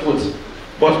about fruit,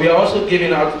 but we are also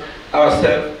giving out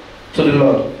ourselves to the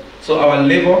Lord. So our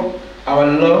labor, our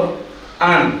love,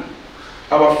 and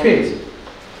our faith,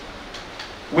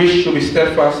 which should be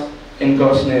steadfast in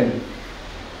God's name.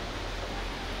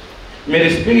 May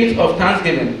the spirit of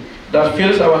thanksgiving that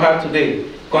fills our heart today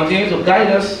continue to guide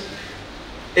us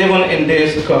even in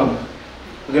days to come,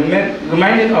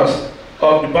 reminding us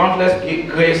of the boundless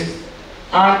grace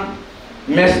and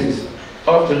mercies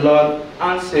of the Lord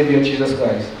and Savior Jesus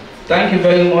Christ. Thank you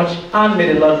very much, and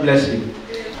may the Lord bless you.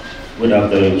 Good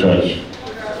afternoon, church.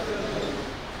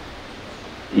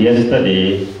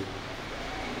 Yesterday,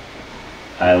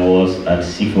 I was at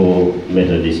Sifo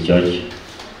Methodist Church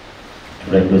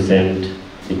to represent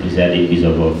the presiding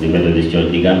bishop of the Methodist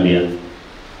Church, the Gambia,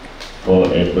 for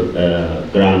a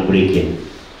groundbreaking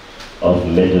of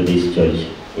Methodist Church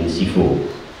in Sifo.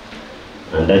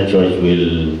 And that church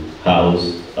will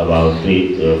house about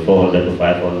 400 to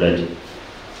 500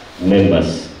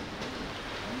 members.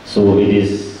 So it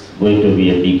is going to be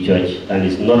a big church, and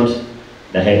it's not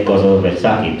the headquarters of a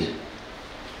circuit.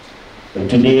 And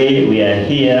today we are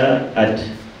here at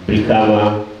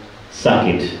Brikama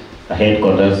Circuit, the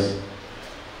headquarters,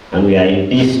 and we are in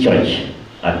this church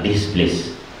at this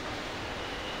place.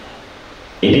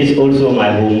 It is also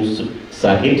my home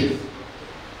circuit,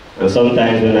 and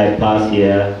sometimes when I pass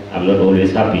here, I'm not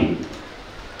always happy,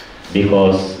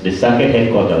 because the circuit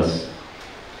headquarters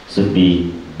should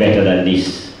be better than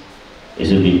this. It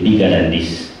should be bigger than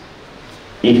this.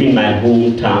 Even my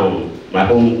hometown, my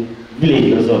home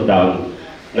village also town.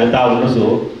 Not town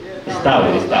also, it's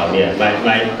town, yeah.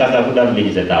 My Kasapunda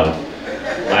village is a town.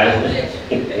 My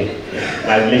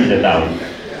village is a town.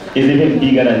 It's even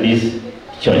bigger than this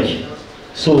church.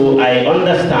 So I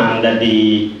understand that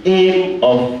the aim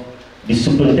of the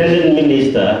superintendent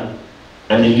minister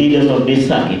and the leaders of this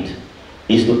circuit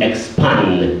is to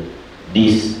expand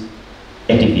this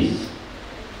edifice.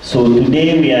 So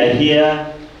today we are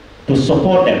here to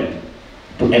support them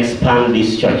to expand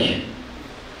this church.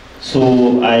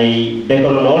 So I beg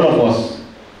on all of us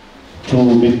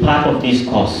to be part of this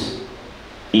cause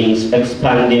in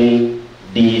expanding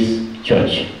this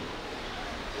church.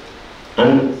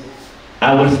 And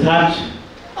I will start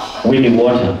with the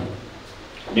water.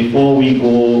 before we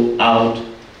go out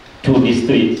to the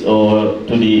streets or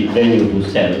to the venue to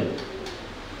sell.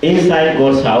 Inside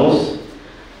God's house,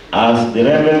 as the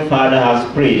Reverend Father has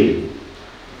prayed,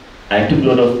 I took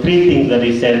note of 3 things that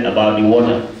he said about the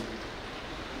water.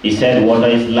 He said water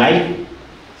is life,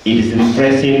 it is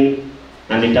refreshing,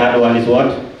 and the third one is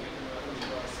what?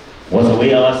 Was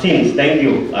away our sins. Thank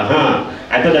you.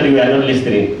 I thought that you were not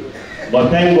listening. But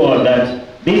thank God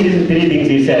that these are the 3 things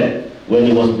he said when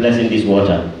he was blessing this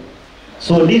water.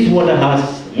 So this water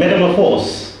has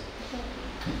metamorphosed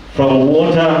from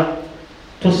water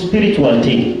to spiritual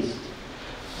things.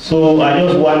 So I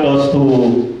just want us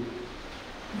to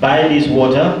buy this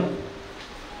water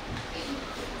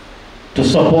to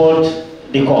support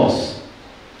the cause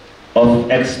of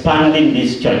expanding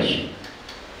this church.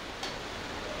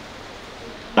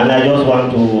 And I just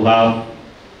want to have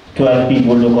 12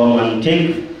 people to come and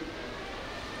take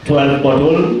 12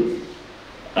 bottles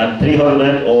at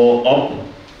 300 or up.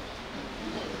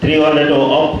 300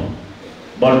 or up,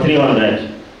 but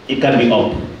 300, it can be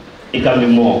up. It can be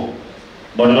more,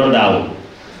 but not down,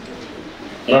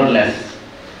 not less.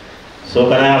 So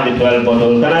can I have the 12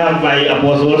 bottles? Can I have my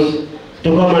apostles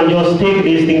to come and just take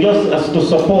this thing, just as to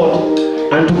support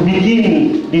and to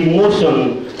begin the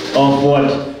motion of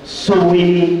what?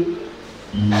 Sowing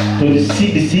to the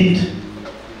seed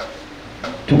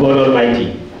to God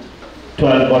Almighty.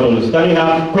 12 bottles. Can you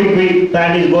have quick,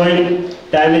 time is going,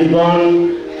 time is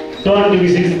gone. Don't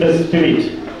resist the Spirit.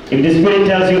 If the Spirit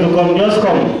tells you to come, just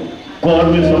come.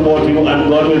 God will support you and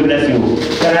God will bless you.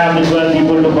 Can I have the 12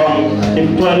 people to come? The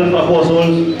 12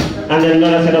 apostles and then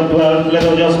another set of 12. Let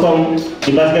them just come.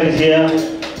 The basket is here.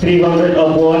 300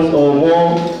 upwards or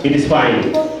more, it is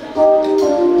fine.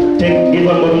 Give a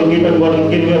bottle, give a bottle,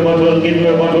 give me a bottle, give me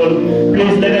a bottle.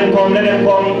 Please let them come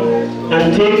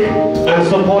and take and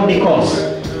support the cause.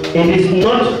 It is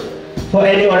not for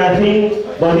any other thing,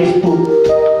 but it's to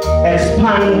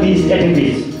expand this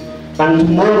edifice. And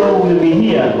tomorrow we'll be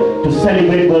here to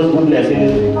celebrate God's goodness.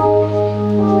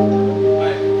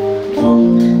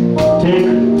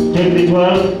 Take the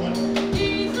 12.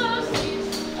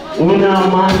 Winner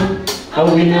man, a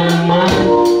winner man,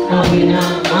 a winner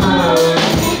man.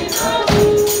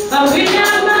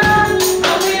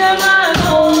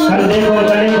 Can they come,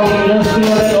 just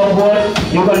 300 upwards.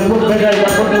 You can put better, you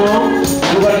can put more.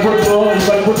 You can put more, you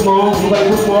can put more, you can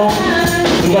put more.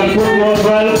 You can put more,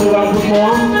 12, you can put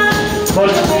more.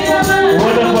 But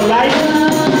water for life,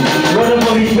 water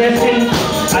for refreshing,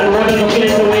 and water to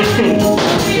cleanse away sin.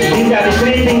 These are the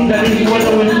 3 things that this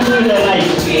water will do in your life.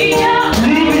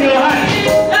 Believe in your heart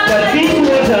that this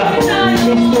water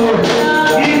is to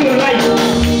give you life,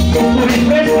 is to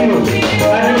refresh you,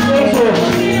 and it's also to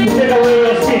take away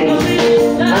your sins.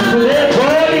 And today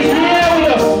God is here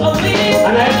with us.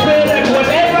 And I pray that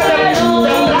whatever the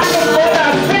plan of God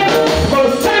has said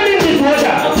concerning this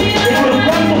water, it will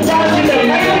come to pass in the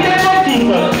mighty name of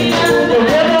Jesus. The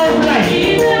water of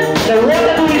life, the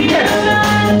water to refresh,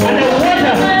 and the water to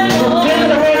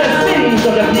cleanse away the sins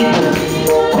of the people.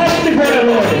 Come before the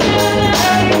Lord.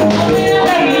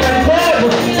 Come and God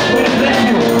will bless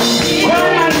you.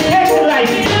 Come and take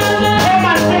life. Come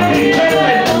and take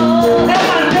refreshment. Come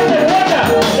and take the water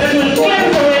that will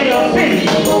cleanse away your sins.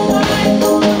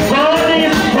 God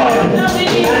is God,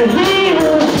 and he who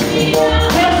loves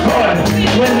God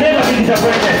will never be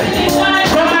disappointed.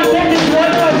 Come and take this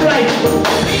water of life.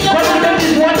 Come and take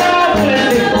this water of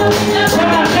blessing.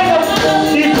 Come and take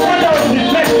this water of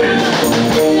refreshment.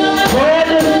 God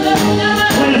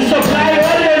will supply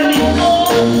all your needs.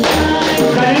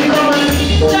 Can you come and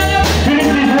finish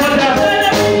this water?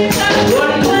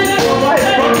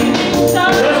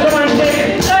 Just come and take.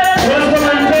 Just come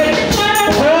and take.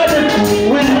 God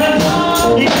will not,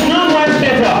 is no one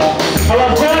better. Our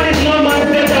God is no one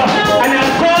better. And our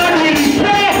God will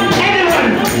repay anyone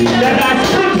that has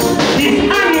put his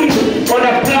hand on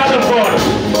the blood of God.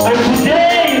 And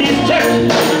today in this church,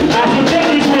 as you take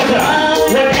this water,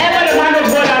 whatever the man of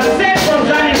God has said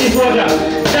concerning this water,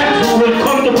 that will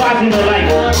come to pass in your life.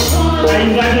 I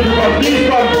invite you to come. Please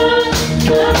come.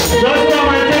 Just come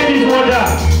and take this water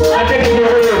and take it to your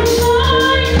home.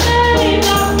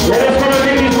 Let us come and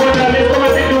take this water. Let's come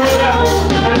and take the water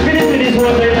and finish with this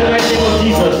water in the mighty name of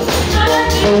Jesus.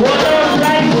 The water of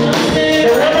life, the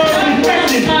water of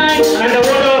refreshing, and the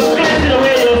water of cleansing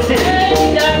away your sin.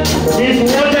 This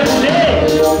water today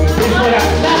is for us.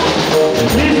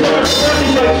 Please come and support the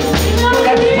church to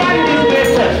expand this great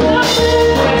church,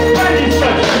 to expand this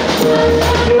church.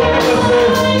 The water will go.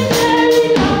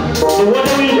 The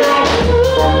water will go.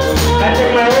 I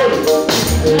take my own.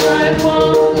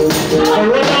 The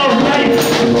water of life.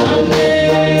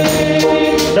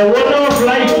 The water of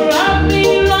life.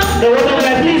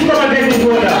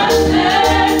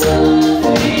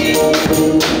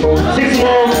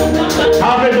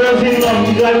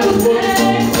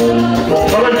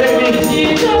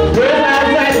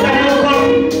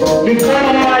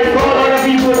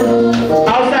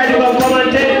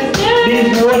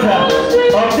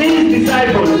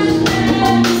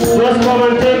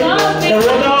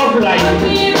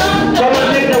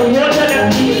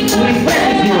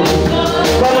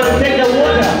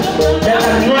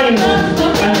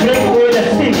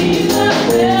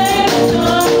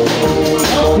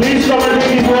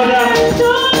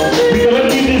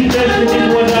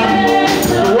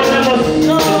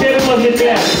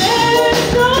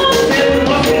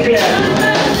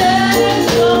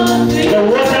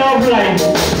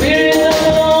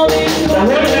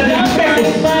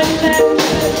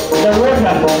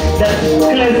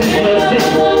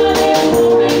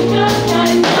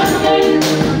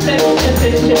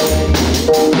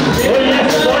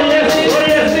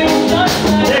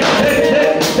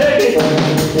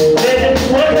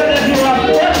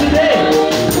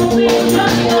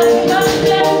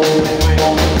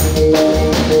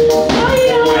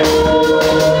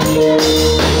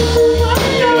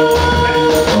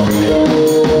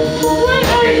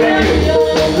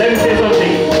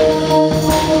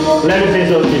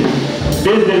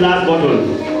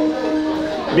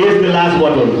 This is the last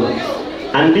bottle.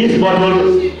 And this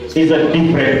bottle is a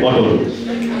different bottle.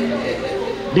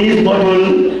 This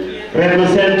bottle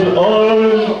represents all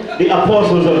the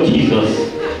apostles of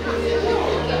Jesus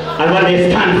and what they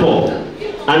stand for.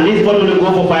 And this bottle will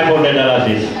go for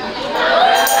 $500.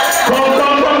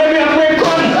 Come, let me have a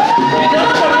come. This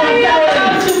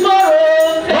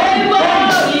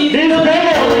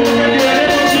favor will get you a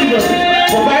name of Jesus.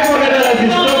 For $500 is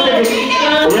not taking.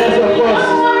 Yes, of course.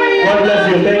 God bless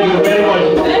you. Thank you very much.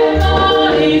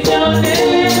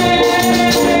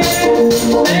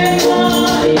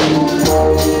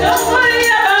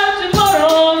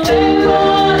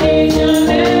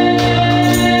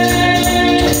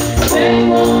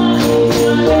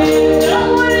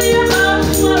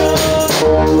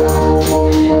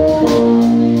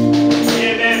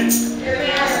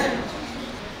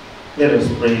 Let us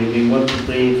pray. We want to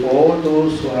pray for all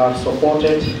those who have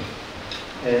supported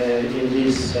in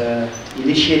this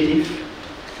initiative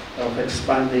of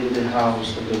expanding the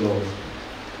house of the Lord.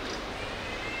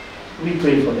 We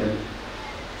pray for them.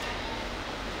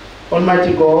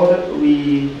 Almighty God,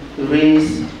 we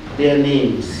raise their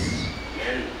names.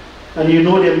 And you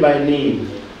know them by name.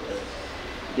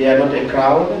 They are not a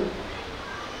crowd,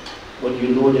 but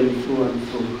you know them through and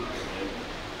through.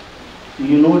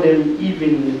 You know them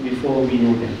even before we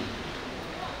know them.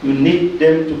 You knit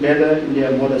them together in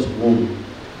their mother's womb.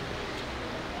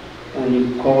 And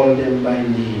you call them by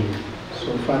name.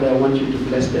 So Father, I want you to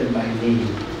bless them by name.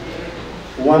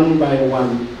 One by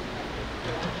one.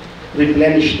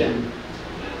 Replenish them.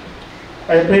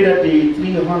 I pray that the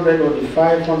 300 or the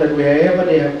 500, wherever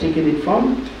they have taken it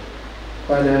from,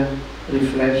 Father,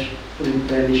 replenish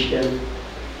them.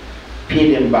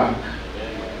 Pay them back.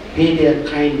 Pay their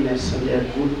kindness and their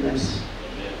goodness.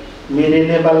 May they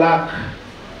never lack.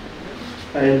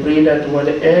 I pray that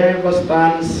whatever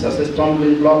stands as a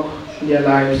stumbling block in their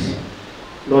lives,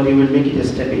 Lord, you will make it a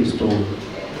stepping stone,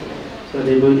 so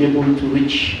they will be able to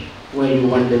reach where you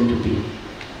want them to be.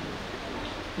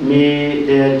 May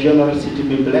their generosity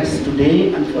be blessed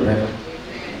today and forever.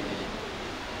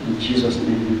 In Jesus'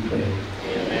 name we pray.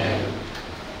 Amen.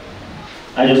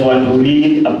 I just want to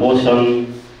read a portion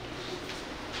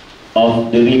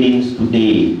of the readings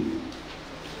today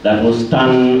that will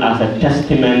stand as a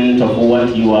testament of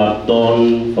what you have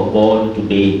done for God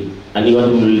today and what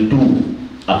you will do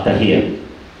after here.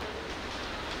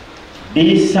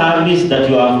 This service that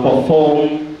you have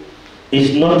performed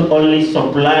is not only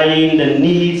supplying the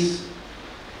needs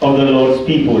of the Lord's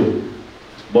people,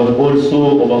 but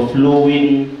also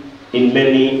overflowing in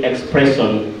many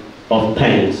expressions of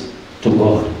thanks to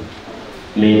God.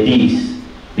 May this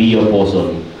be your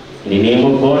portion. In the name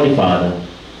of God the Father,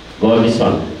 God the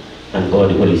Son, and God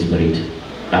the Holy Spirit.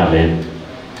 Amen.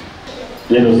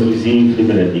 Let us receive the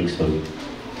benediction.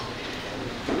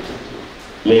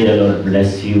 May the Lord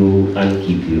bless you and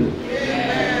keep you.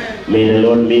 Amen. May the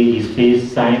Lord make his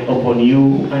face shine upon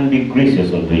you and be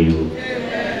gracious unto you.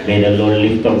 Amen. May the Lord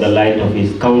lift up the light of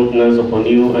his countenance upon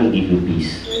you and give you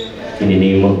peace. Amen. In the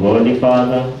name of God the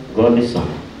Father, God the Son,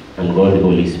 and God the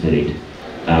Holy Spirit.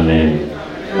 Amen.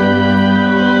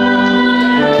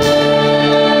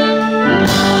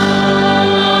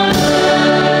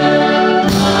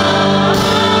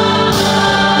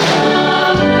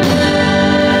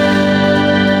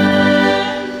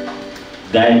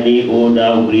 Guide me, O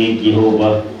thou great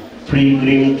Jehovah,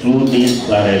 pilgrim through this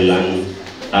barren land.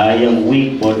 I am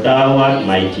weak, but thou art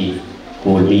mighty.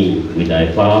 Hold me with thy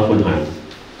powerful hand.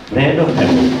 Bread of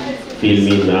heaven, fill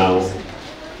me now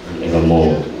and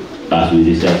evermore. As we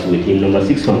discuss with hymn number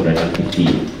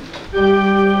 615.